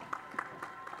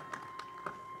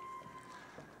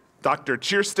 Dr.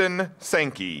 Kirsten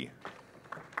Sankey.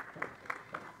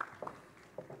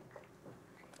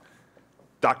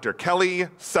 Dr. Kelly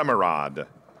Semerad.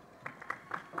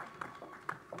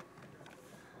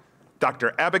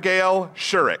 Dr. Abigail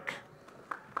Shurik.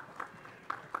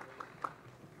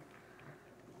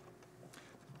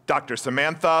 Dr.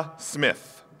 Samantha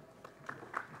Smith.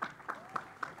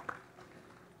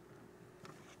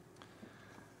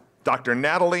 Dr.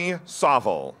 Natalie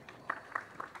Sauvel.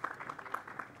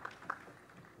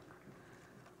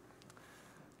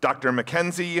 Dr.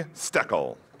 Mackenzie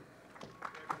Steckel.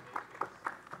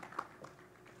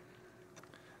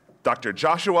 Dr.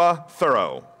 Joshua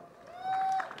Thorough.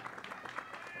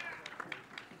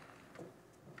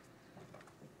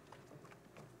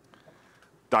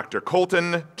 Dr.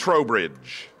 Colton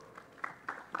Trowbridge.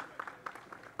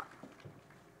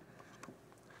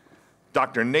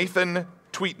 Dr. Nathan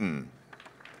Tweeten.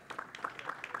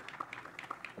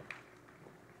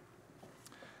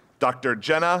 Dr.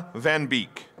 Jenna Van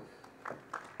Beek.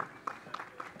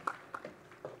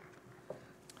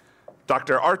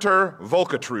 Dr. Artur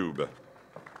Volkatrube.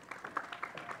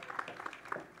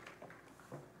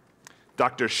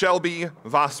 Dr. Shelby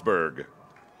Vosberg.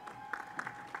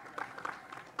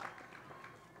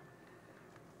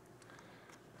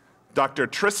 Dr.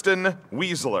 Tristan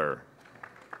Weisler.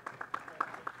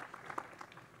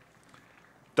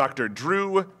 Dr.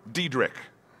 Drew Diedrich.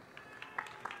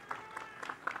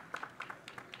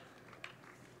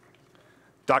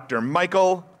 Dr.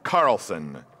 Michael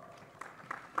Carlson.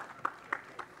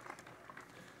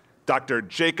 Dr.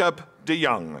 Jacob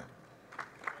DeYoung.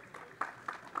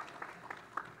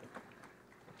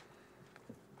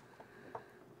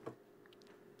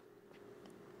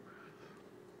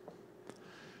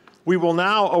 We will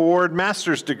now award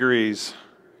master's degrees.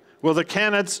 Will the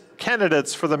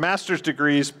candidates for the master's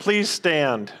degrees please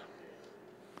stand?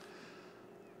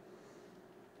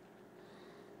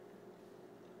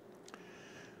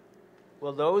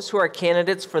 Will those who are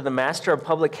candidates for the Master of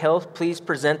Public Health please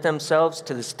present themselves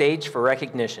to the stage for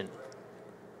recognition?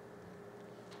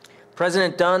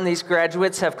 President Dunn, these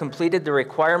graduates have completed the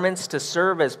requirements to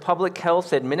serve as public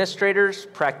health administrators,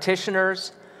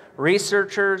 practitioners,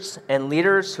 researchers, and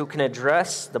leaders who can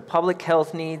address the public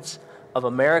health needs of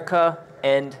America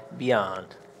and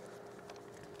beyond.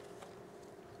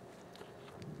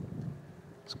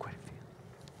 It's quite a few.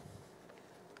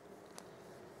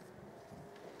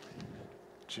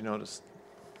 Did you notice?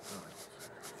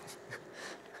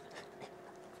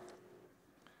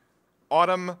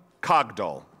 Autumn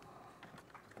Cogdall.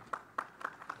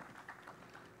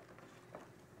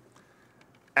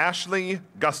 Ashley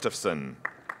Gustafson.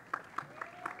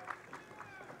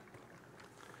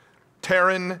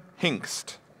 Taryn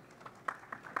Hinkst.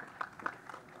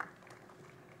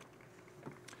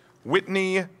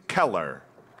 Whitney Keller.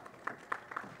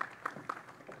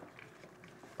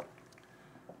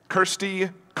 Kirsty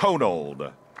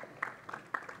Conold.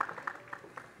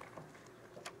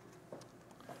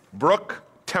 Brooke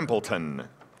Templeton.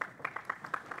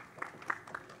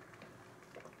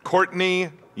 Courtney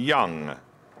Young.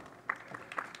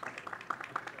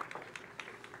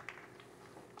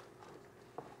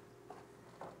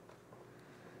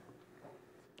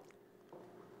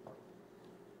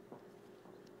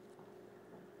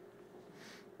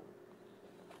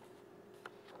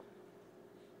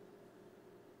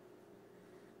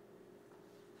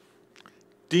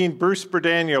 Dean Bruce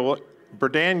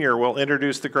Berdanier will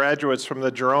introduce the graduates from the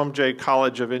Jerome J.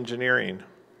 College of Engineering.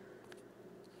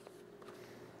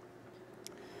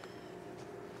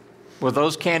 Will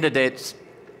those candidates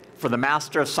for the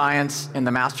Master of Science and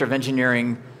the Master of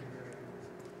Engineering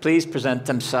please present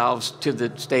themselves to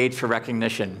the stage for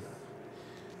recognition?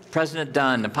 President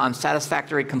Dunn, upon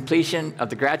satisfactory completion of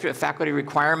the graduate faculty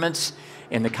requirements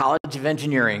in the College of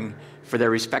Engineering for their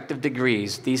respective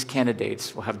degrees, these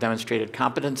candidates will have demonstrated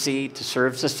competency to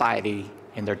serve society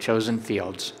in their chosen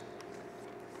fields.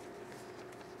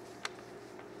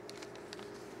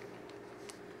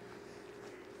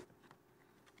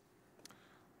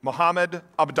 Mohammed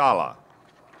Abdallah.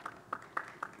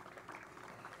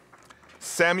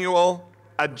 Samuel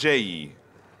Ajayi.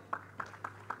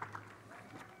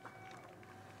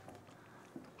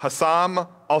 Hassam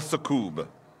Al-Sakub.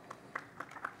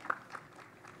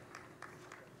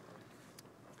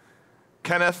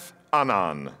 Kenneth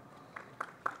Annan.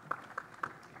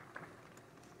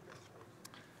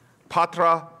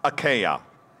 Patra Akeya.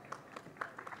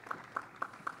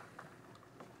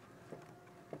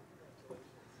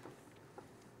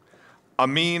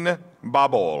 Amin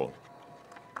Babol.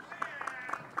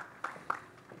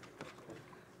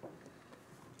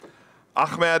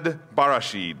 Ahmed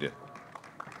Barashid.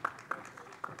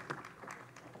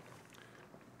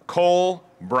 Cole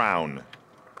Brown.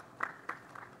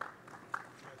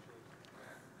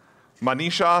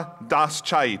 Manisha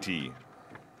Das-Chaiti.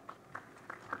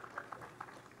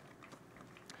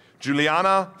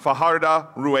 Juliana Fajarda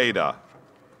Rueda.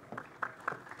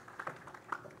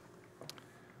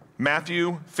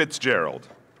 Matthew Fitzgerald.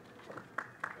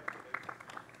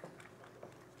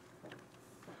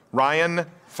 Ryan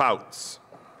Fouts.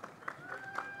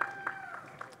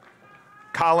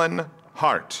 Colin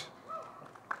Hart.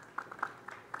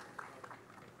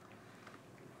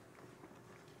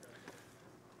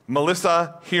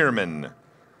 Melissa Heerman.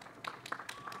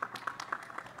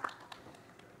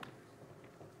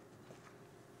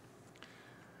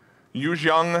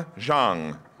 Yujiang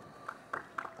Zhang.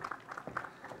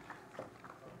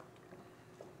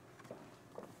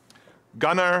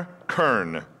 Gunnar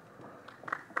Kern.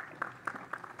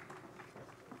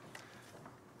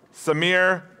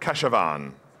 Samir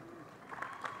Kashavan.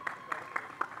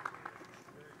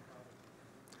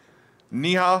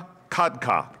 Neha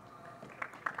Kadka.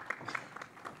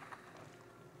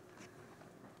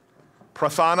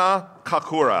 Prathana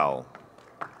Kakural.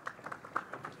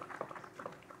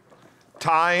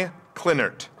 Ty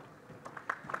Clinert.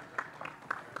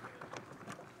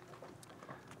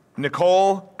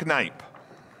 Nicole Kneip.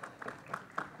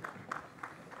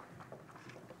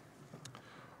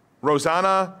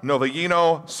 Rosanna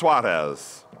Novellino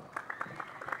Suarez.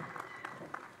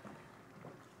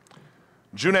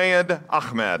 Junaid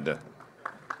Ahmed.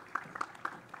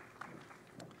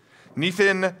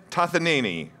 Nithin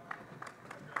Tathaneni.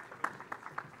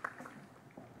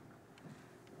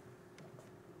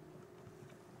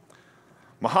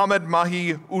 Mohammed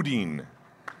Mahi Udin.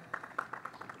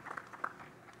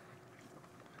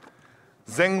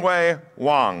 Zhengwei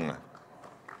Wang.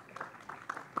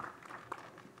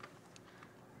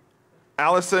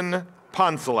 Allison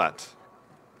Poncelet.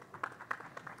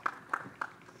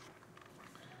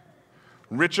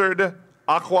 Richard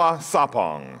Aqua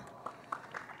Sapong.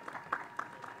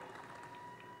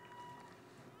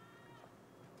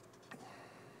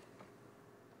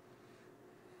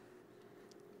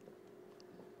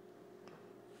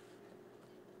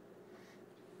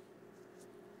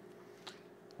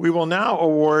 We will now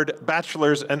award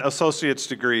bachelor's and associate's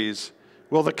degrees.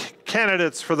 Will the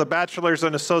candidates for the bachelor's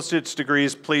and associate's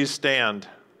degrees please stand?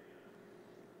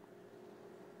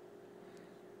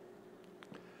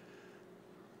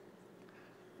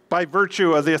 By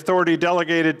virtue of the authority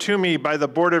delegated to me by the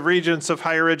Board of Regents of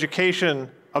Higher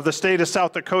Education of the state of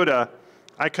South Dakota,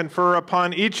 I confer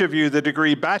upon each of you the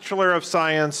degree Bachelor of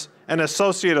Science and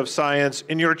Associate of Science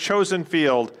in your chosen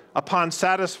field upon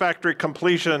satisfactory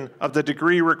completion of the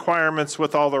degree requirements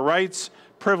with all the rights,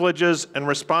 privileges, and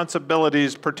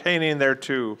responsibilities pertaining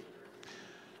thereto.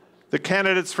 The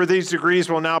candidates for these degrees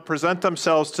will now present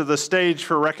themselves to the stage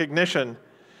for recognition.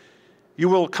 You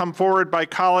will come forward by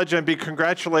college and be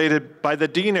congratulated by the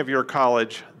dean of your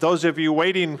college. Those of you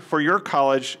waiting for your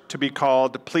college to be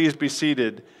called, please be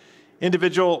seated.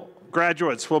 Individual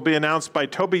graduates will be announced by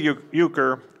Toby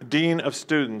Euchre, Dean of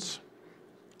Students.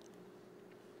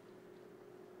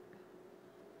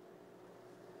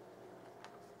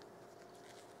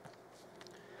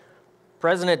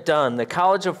 President Dunn, the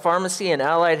College of Pharmacy and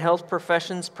Allied Health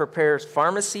Professions prepares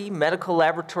pharmacy, medical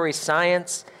laboratory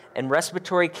science, and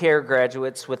respiratory care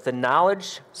graduates with the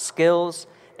knowledge, skills,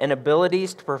 and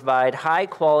abilities to provide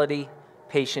high-quality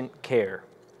patient care.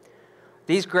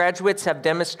 These graduates have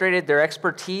demonstrated their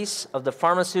expertise of the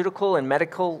pharmaceutical and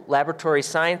medical laboratory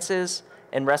sciences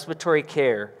and respiratory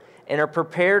care, and are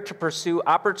prepared to pursue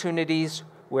opportunities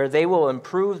where they will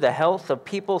improve the health of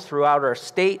people throughout our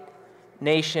state,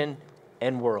 nation,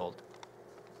 and world.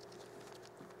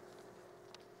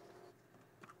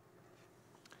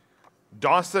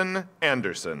 Dawson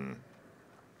Anderson.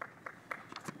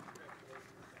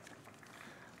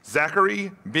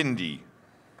 Zachary Bindi.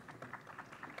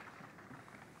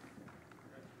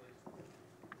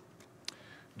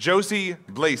 Josie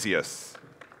Blasius.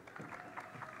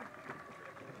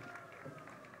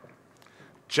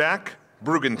 Jack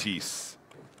Brugantis.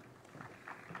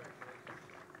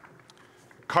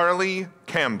 Carly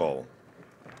Campbell.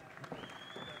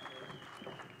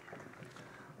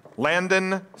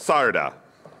 Landon Sarda.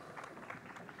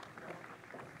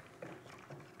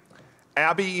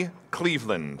 Abby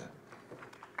Cleveland.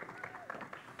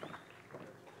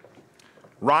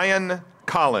 Ryan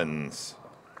Collins.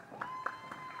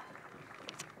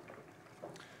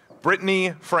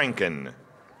 Brittany Franken.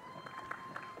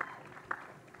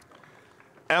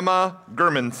 Emma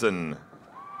Germanson.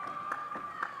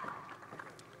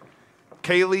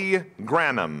 Kaylee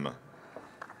Granum.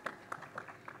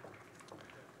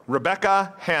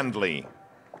 Rebecca Handley.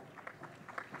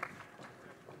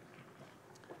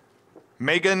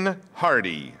 Megan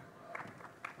Hardy.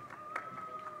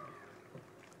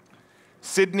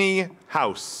 Sydney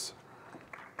House.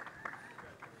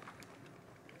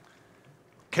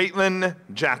 Caitlin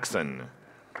Jackson.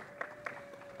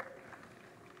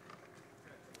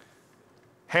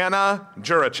 Hannah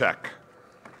Juracek.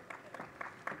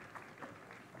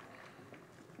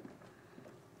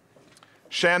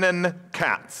 Shannon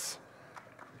Katz.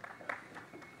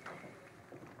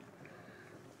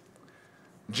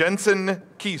 Jensen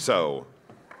Kiso.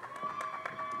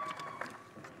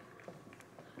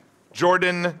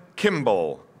 Jordan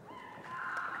Kimball.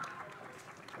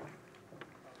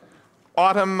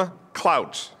 Autumn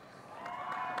Clout.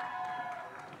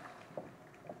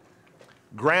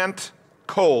 Grant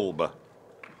Kolb.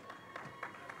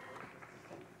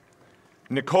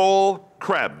 Nicole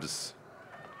Krebs.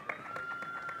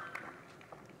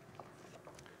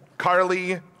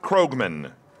 Carly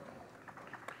Krogman.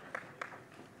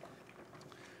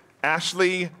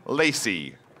 Ashley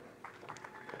Lacey.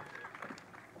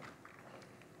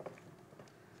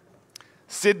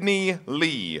 Sydney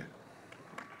Lee.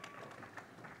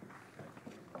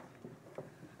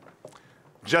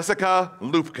 Jessica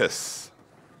Lupkus.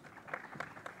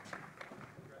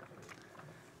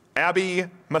 Abby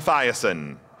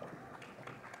Mathiasen.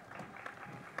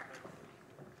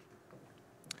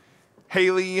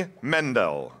 Haley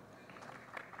Mendel.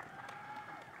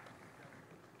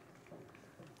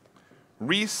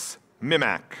 Reese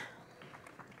Mimak.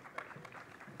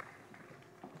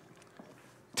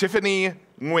 Tiffany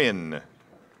Nguyen.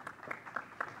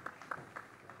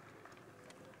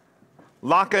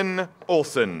 Locken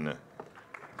Olson.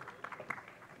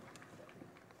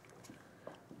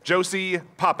 Josie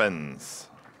Poppins.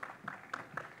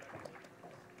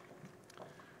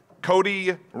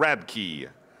 Cody Radke.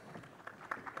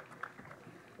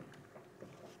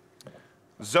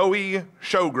 Zoe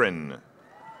Sjogren.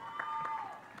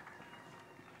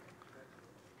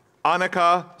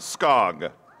 Annika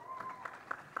Skog.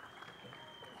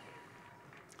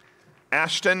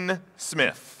 Ashton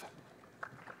Smith.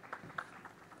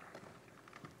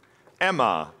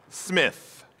 Emma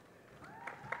Smith.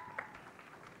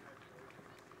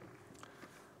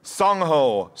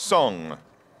 Songho Song.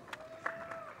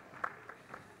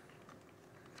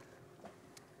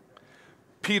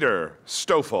 Peter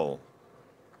Stoffel.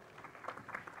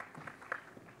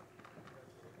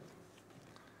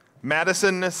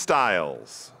 Madison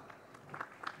Stiles.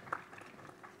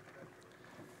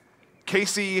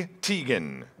 Casey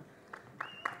Teagan.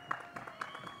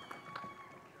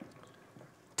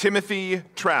 Timothy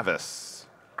Travis.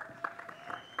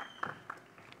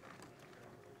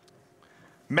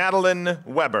 Madeline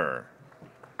Weber.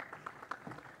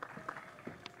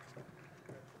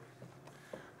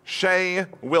 Shay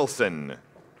Wilson.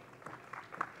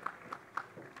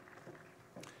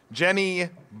 Jenny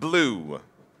Blue.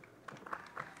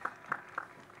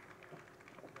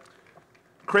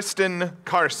 Kristen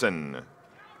Carson.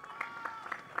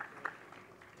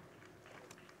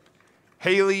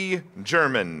 Haley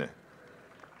German.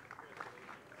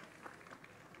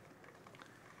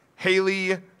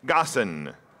 Haley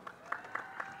Gossen.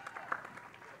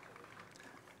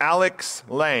 Alex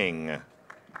Lang.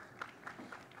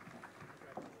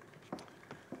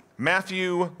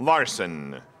 Matthew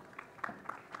Larson.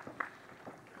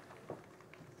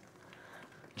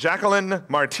 Jacqueline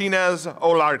Martinez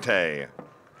Olarte.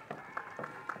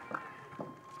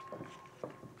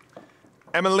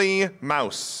 Emily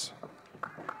Mouse.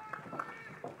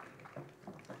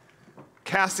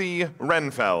 Cassie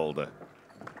Renfeld.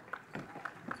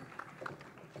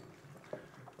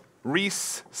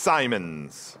 Reese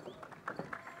Simons.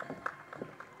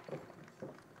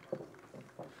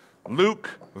 Luke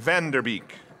Vanderbeek.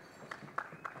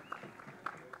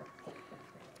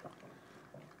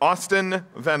 Austin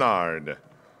Venard.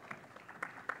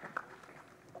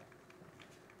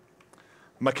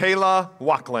 Michaela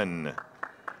Wacklin.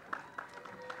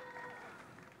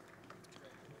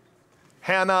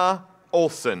 Hannah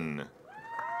Olson.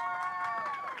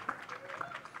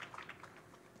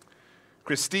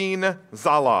 Christine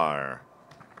Zalar.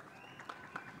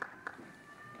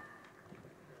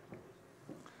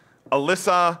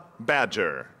 Alyssa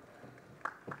Badger.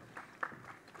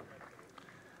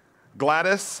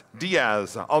 Gladys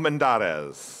Diaz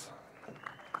Almendarez.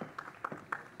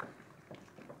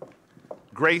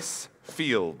 Grace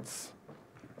Fields.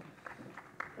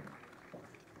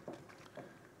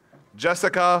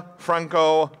 Jessica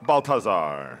Franco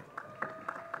Baltazar.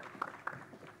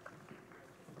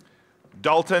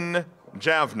 Dalton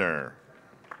Javner.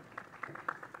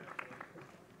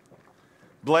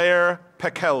 Blair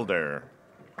Peckelder.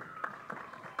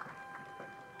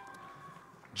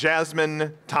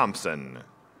 Jasmine Thompson.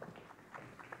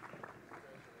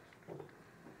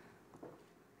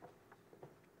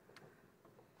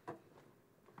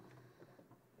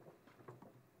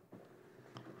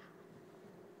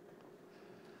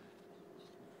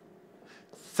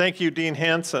 Thank you, Dean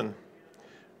Hanson.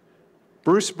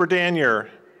 Bruce Berdanier,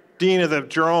 Dean of the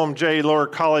Jerome J. Lohr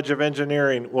College of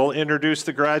Engineering, will introduce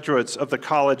the graduates of the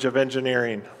College of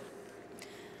Engineering.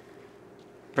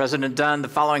 President Dunn, the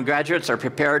following graduates are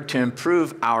prepared to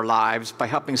improve our lives by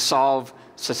helping solve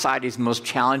society's most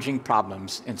challenging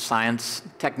problems in science,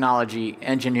 technology,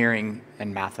 engineering,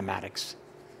 and mathematics.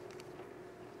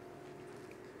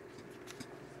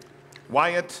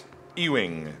 Wyatt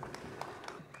Ewing.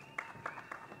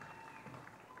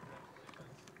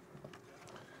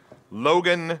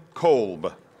 Logan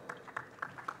Kolb.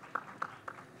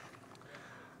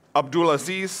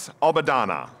 Abdulaziz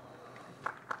Albadana.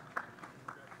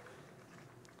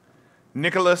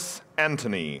 Nicholas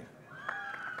Anthony.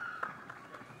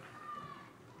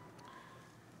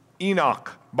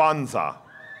 Enoch Bonza.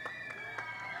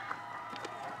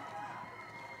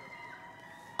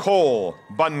 Cole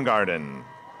Bungarden.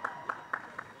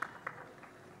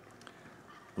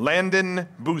 Landon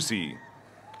Boosie.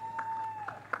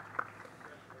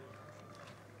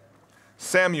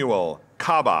 Samuel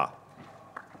Kaba.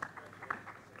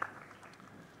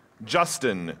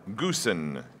 Justin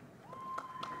Goosen.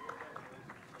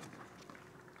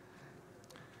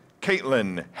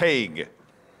 Caitlin Haig.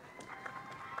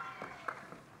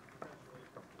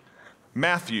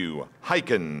 Matthew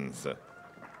Hykins.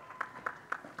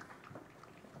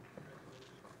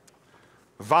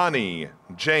 Vani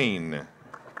Jane.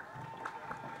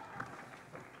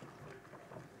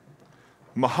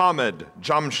 Muhammad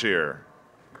Jamshir.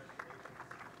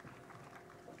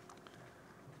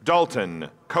 Dalton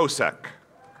Kosek.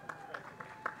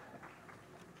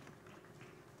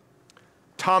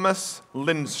 Thomas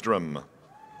Lindstrom.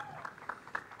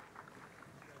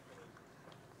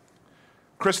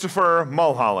 Christopher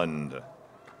Mulholland.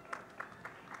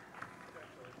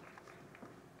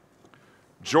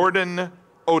 Jordan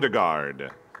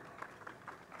Odegaard.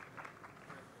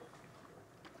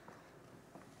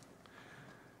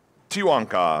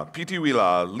 Tiwanka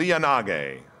Pitiwila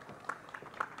Lianage.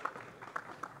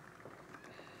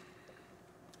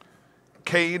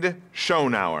 Cade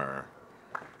Schonauer.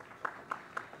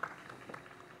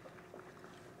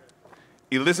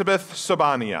 Elizabeth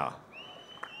Sobania.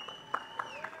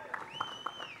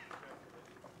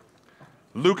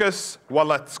 Lucas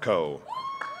Waletsko.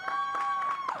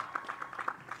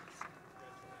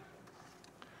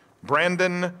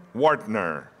 Brandon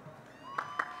Wartner.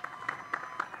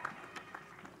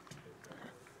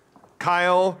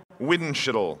 Kyle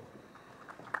Widenschittel.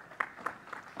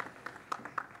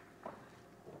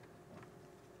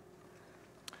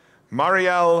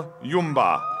 Marielle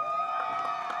Yumba.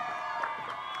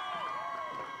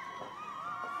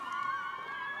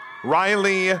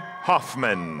 Riley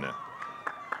Hoffman.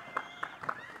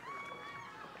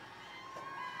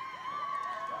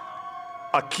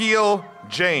 Akil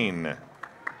Jane.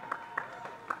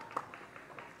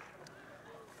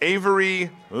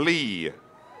 Avery Lee.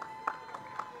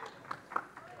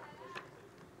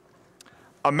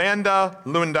 Amanda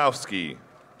Lewandowski.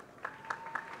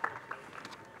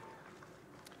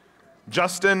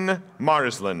 Justin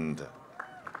Marsland.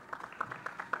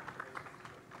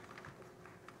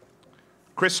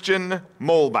 Christian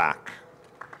Molbach.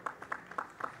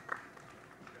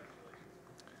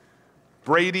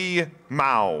 Brady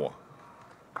Mao.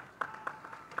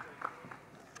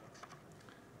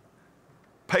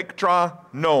 Pektra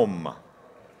Nom.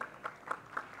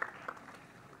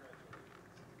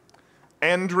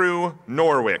 Andrew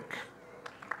Norwick.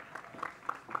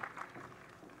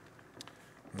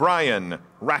 Brian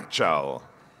Ratchell.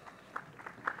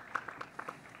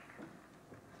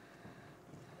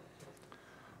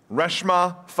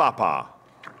 Reshma Thapa.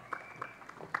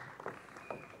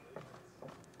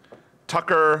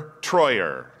 Tucker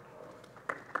Troyer.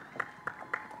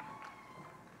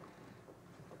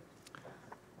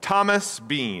 Thomas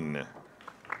Bean.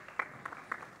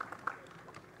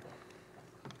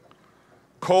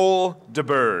 Cole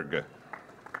DeBerg.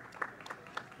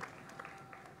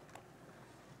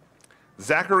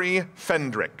 Zachary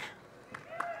Fendrick.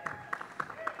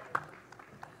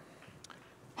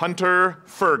 Hunter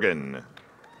Fergan.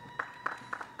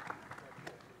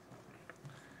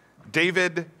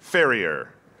 David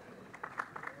Ferrier.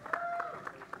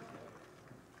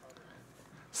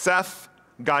 Seth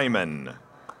Guyman.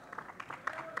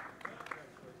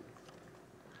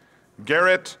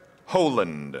 Garrett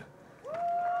Holand.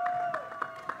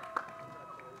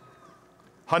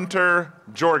 Hunter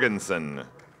Jorgensen.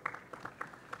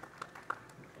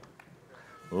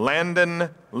 Landon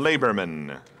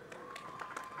Laberman.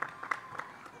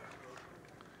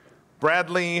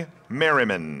 Bradley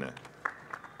Merriman.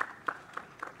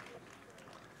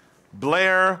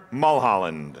 Blair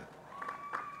Mulholland.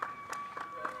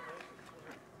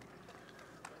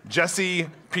 Jesse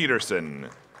Peterson.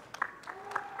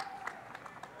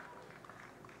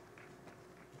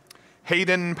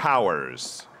 Hayden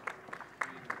Powers.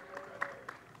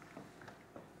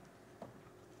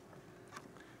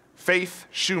 Faith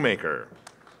Shoemaker.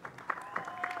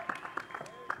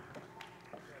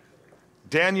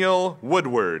 Daniel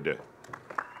Woodward.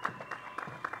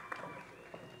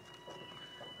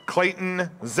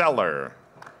 Clayton Zeller.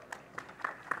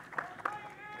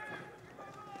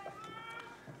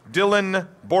 Dylan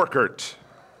Borkert.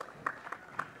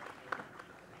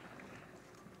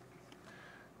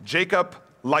 Jacob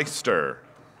Leister.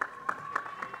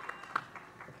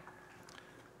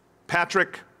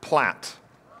 Patrick Platt.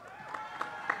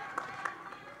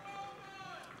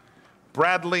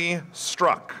 Bradley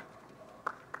Struck.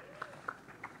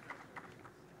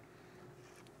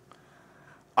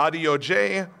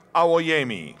 Adioje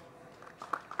Awoyemi.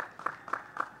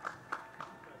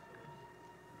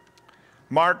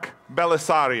 Mark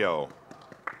Belisario.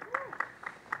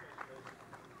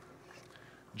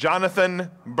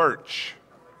 Jonathan Birch.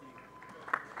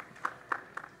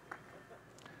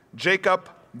 Jacob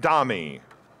Dami.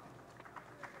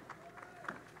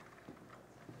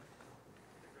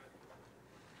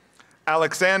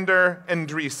 Alexander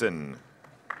Andreessen.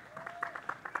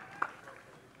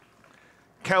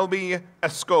 Kelby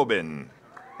Escobin.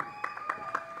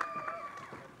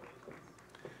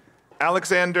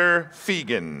 Alexander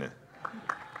Fegan.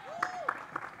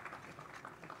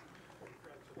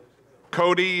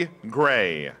 Cody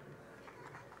Gray.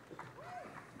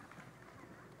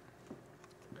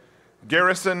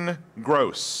 Garrison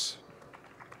Gross.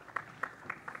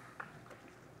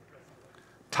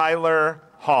 Tyler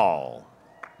Hall.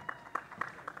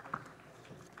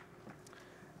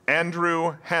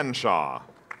 Andrew Henshaw.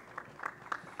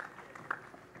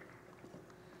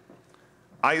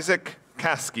 Isaac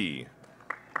Caskey.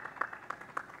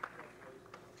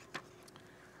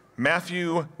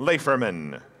 Matthew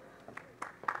Laferman.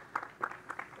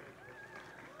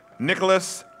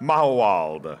 Nicholas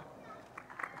Mahowald.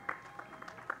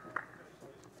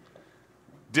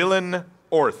 Dylan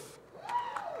Orth.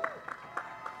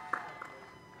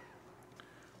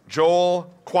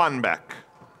 Joel Quanbeck.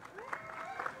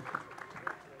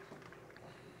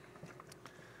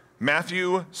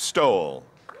 Matthew Stoll.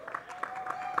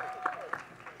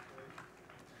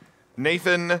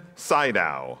 Nathan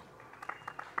Sydow.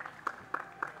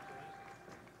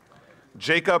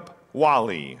 Jacob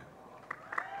Wally.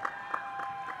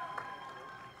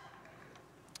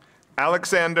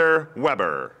 Alexander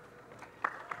Weber.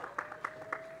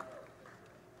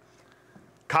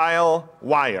 Kyle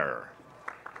Wire.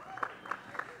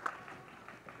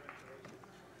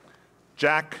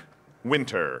 Jack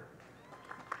Winter.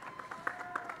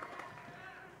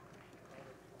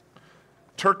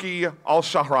 Turkey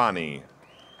Al-Shahrani.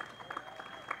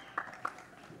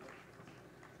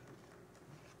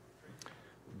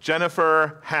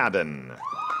 Jennifer Haddon.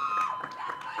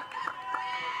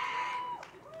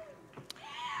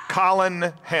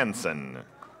 Colin Hansen.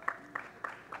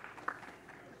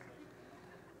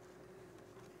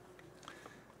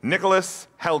 Nicholas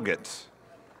Helgett.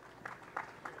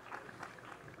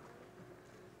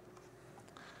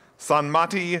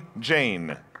 Sanmati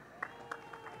Jain.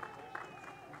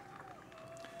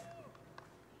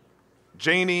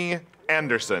 Janie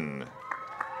Anderson.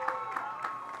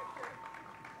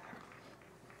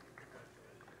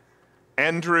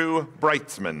 Andrew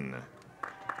Breitzman.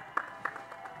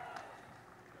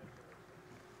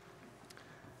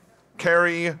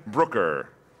 Carrie Brooker.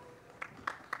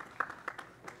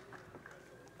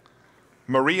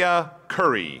 Maria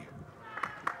Curry.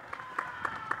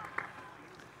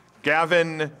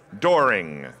 Gavin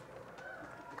Doring.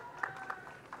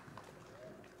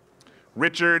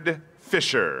 Richard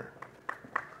Fisher.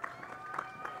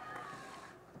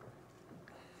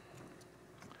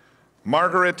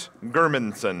 Margaret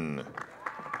Germanson.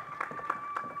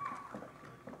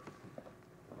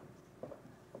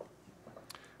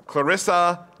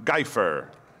 Clarissa Geifer.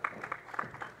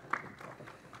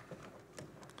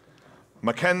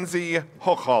 Mackenzie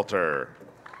Hochhalter.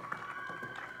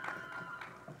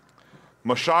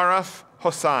 Musharraf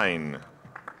Hossain.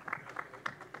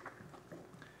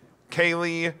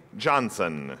 Kaylee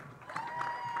Johnson.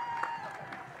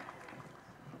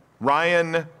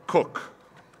 Ryan Cook.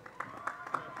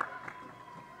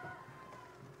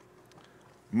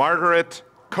 Margaret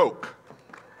Koch.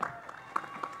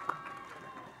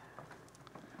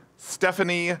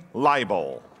 Stephanie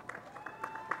Leibel.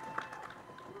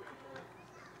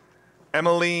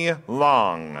 Emily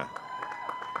Long.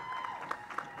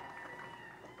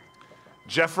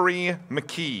 Jeffrey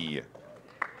McKee.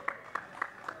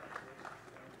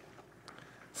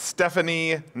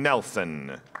 Stephanie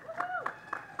Nelson.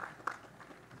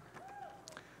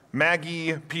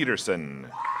 Maggie Peterson.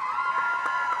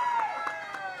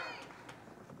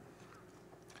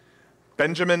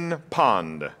 Benjamin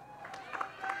Pond.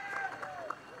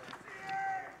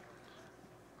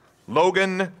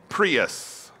 Logan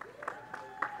Prius.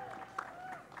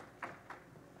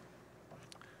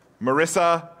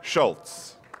 Marissa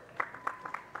Schultz.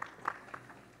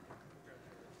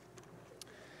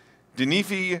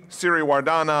 Dinifi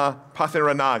Siriwardana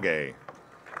Pathiranage.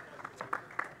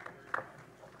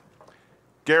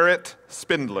 Garrett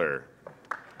Spindler.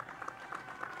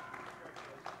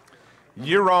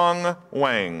 Yirong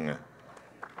Wang.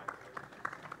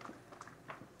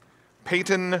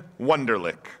 Peyton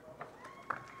Wunderlich.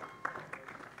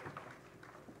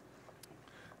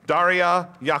 Daria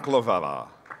Yakloveva.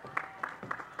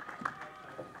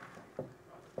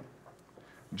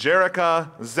 Jerica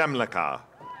Zemlicka.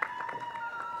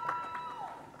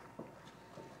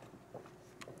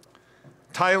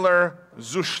 Tyler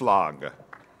Zuschlag.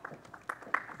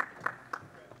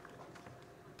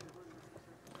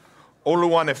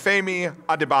 Oluwanifemi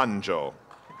Adebanjo.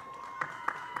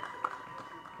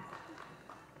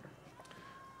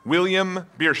 William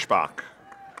Bierschbach.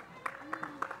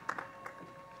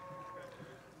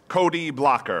 Cody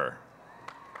Blocker.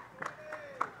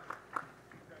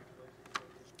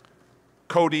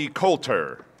 Cody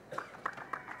Coulter.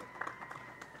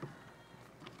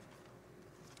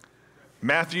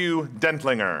 Matthew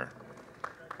Dentlinger.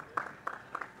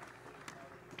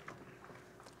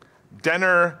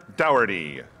 Denner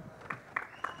Dougherty.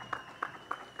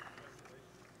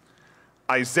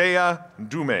 Isaiah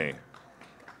Dume.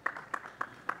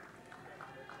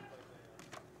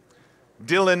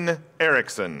 Dylan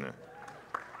Erickson.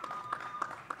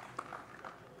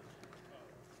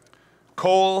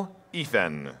 Cole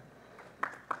Ethan.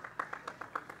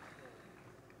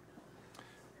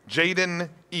 Jaden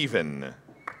Even.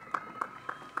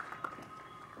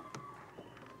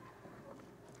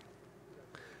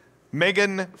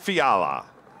 Megan Fiala.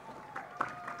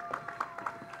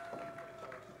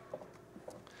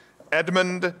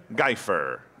 Edmund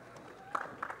Geifer.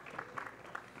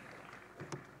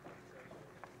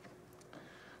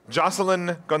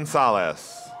 Jocelyn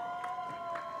Gonzalez.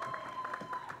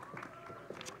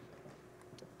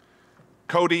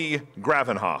 Cody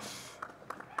Gravenhoff.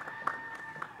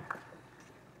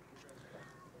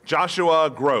 Joshua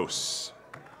Gross.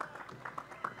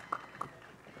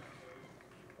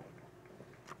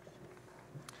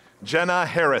 Jenna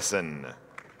Harrison.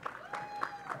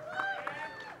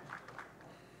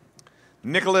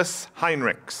 Nicholas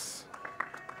Heinrichs.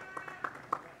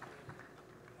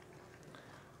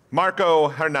 Marco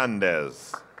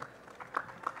Hernandez.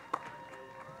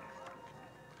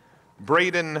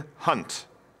 Braden Hunt.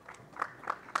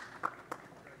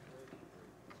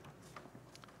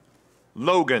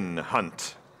 Logan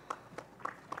Hunt.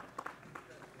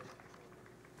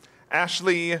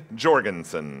 Ashley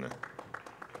Jorgensen.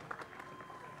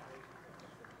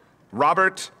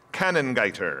 Robert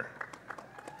Kannengeiter.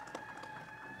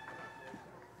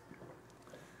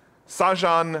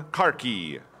 Sajan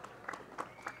Karki.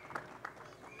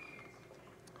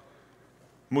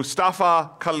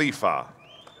 Mustafa Khalifa.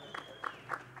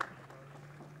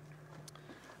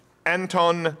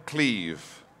 Anton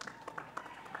Cleve.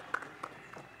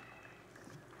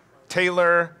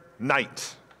 Taylor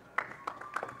Knight.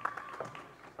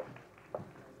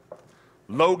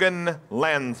 Logan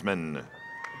Landsman.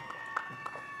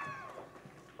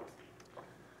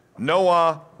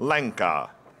 Noah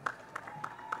Lanka.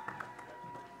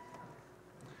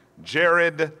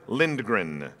 Jared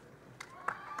Lindgren.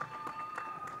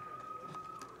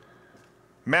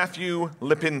 Matthew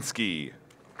Lipinski.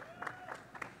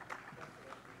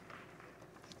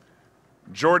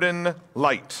 Jordan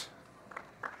Light.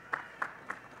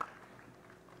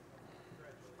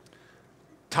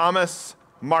 Thomas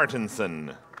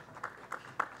Martinson.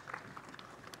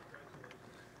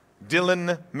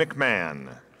 Dylan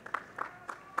McMahon.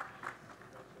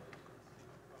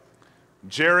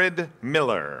 Jared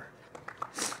Miller.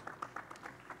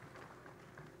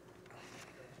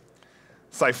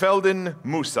 Seifeldin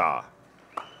Musa.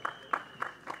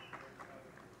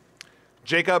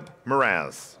 Jacob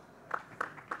Mraz.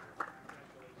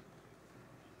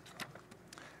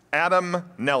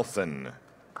 Adam Nelson.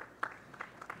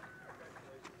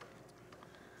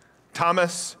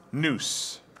 Thomas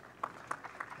Noose.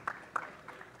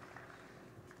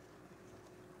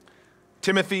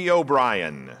 Timothy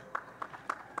O'Brien.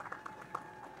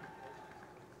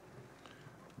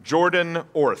 Jordan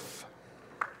Orth.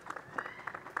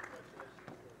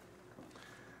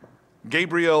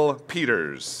 Gabriel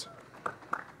Peters.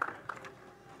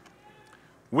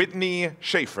 Whitney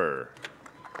Schaefer.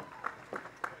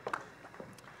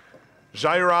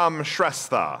 Jairam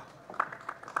Shrestha.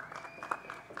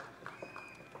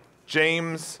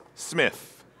 James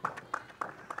Smith.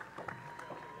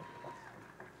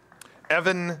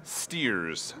 Evan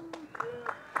Steers.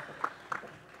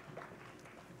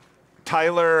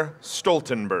 Tyler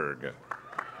Stoltenberg.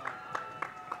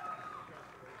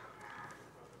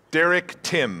 Derek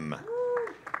Tim.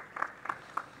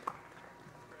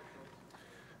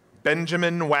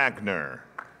 Benjamin Wagner.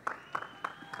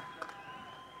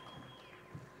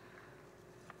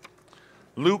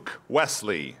 Luke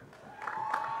Wesley.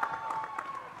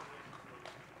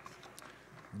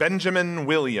 Benjamin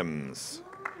Williams.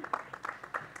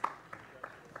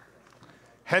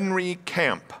 Henry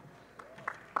Camp.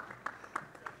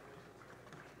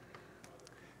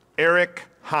 Eric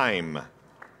Heim.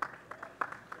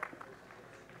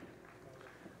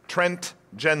 Trent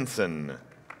Jensen.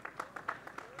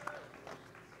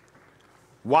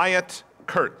 Wyatt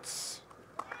Kurtz.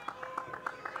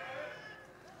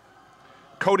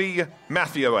 Cody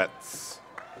Mathiewicz.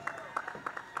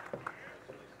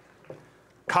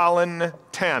 Colin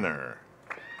Tanner.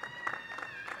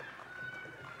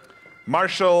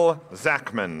 Marshall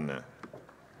Zachman.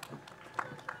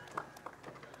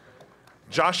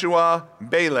 Joshua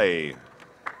Bailey.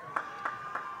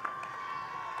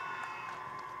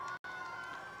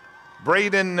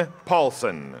 Braden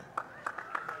Paulson.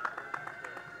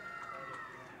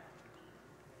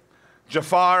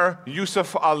 Jafar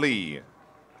Yusuf Ali.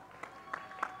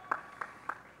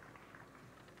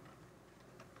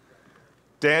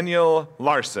 Daniel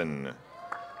Larson.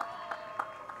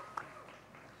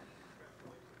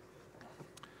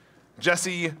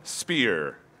 Jesse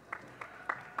Spear.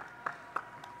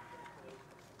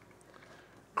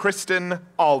 Kristen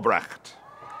Albrecht.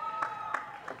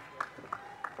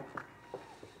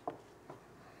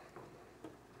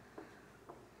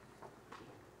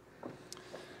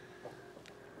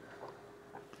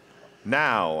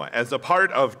 Now, as a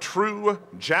part of true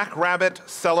Jackrabbit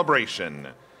celebration,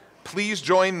 please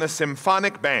join the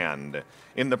symphonic band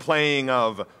in the playing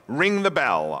of Ring the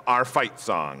Bell, Our Fight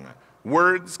Song.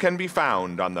 Words can be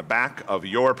found on the back of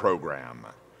your program.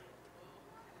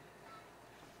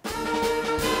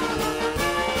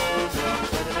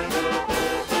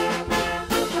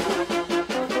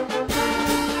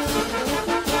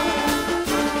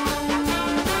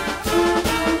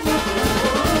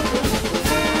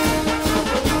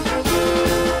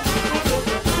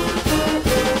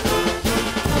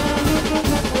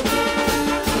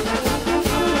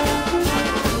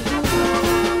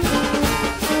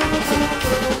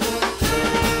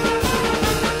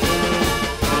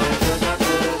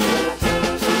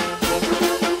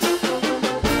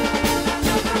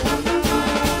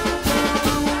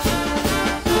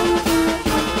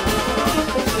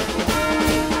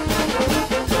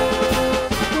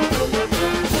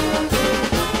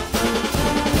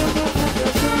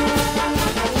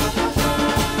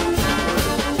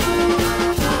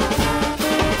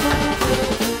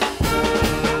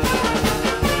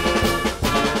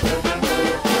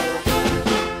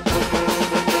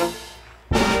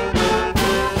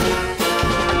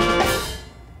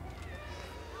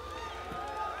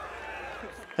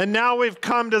 And now we've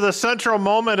come to the central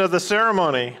moment of the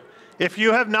ceremony. If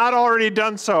you have not already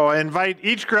done so, I invite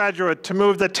each graduate to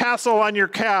move the tassel on your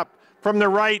cap from the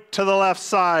right to the left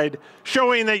side,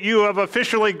 showing that you have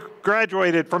officially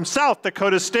graduated from South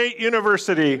Dakota State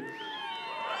University.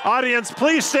 Audience,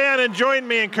 please stand and join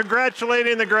me in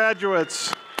congratulating the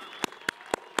graduates.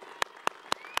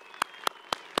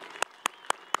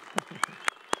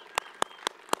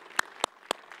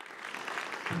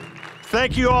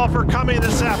 Thank you all for coming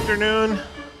this afternoon.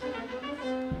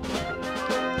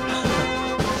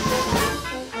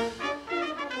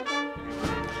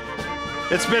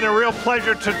 It's been a real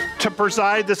pleasure to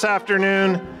preside this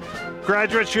afternoon.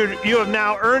 Graduates, you have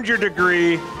now earned your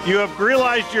degree. You have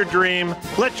realized your dream.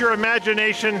 Let your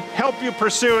imagination help you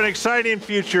pursue an exciting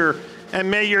future. And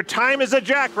may your time as a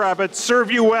jackrabbit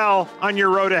serve you well on your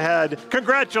road ahead.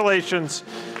 Congratulations.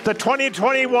 The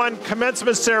 2021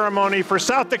 commencement ceremony for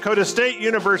South Dakota State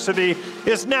University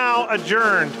is now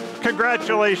adjourned.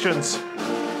 Congratulations.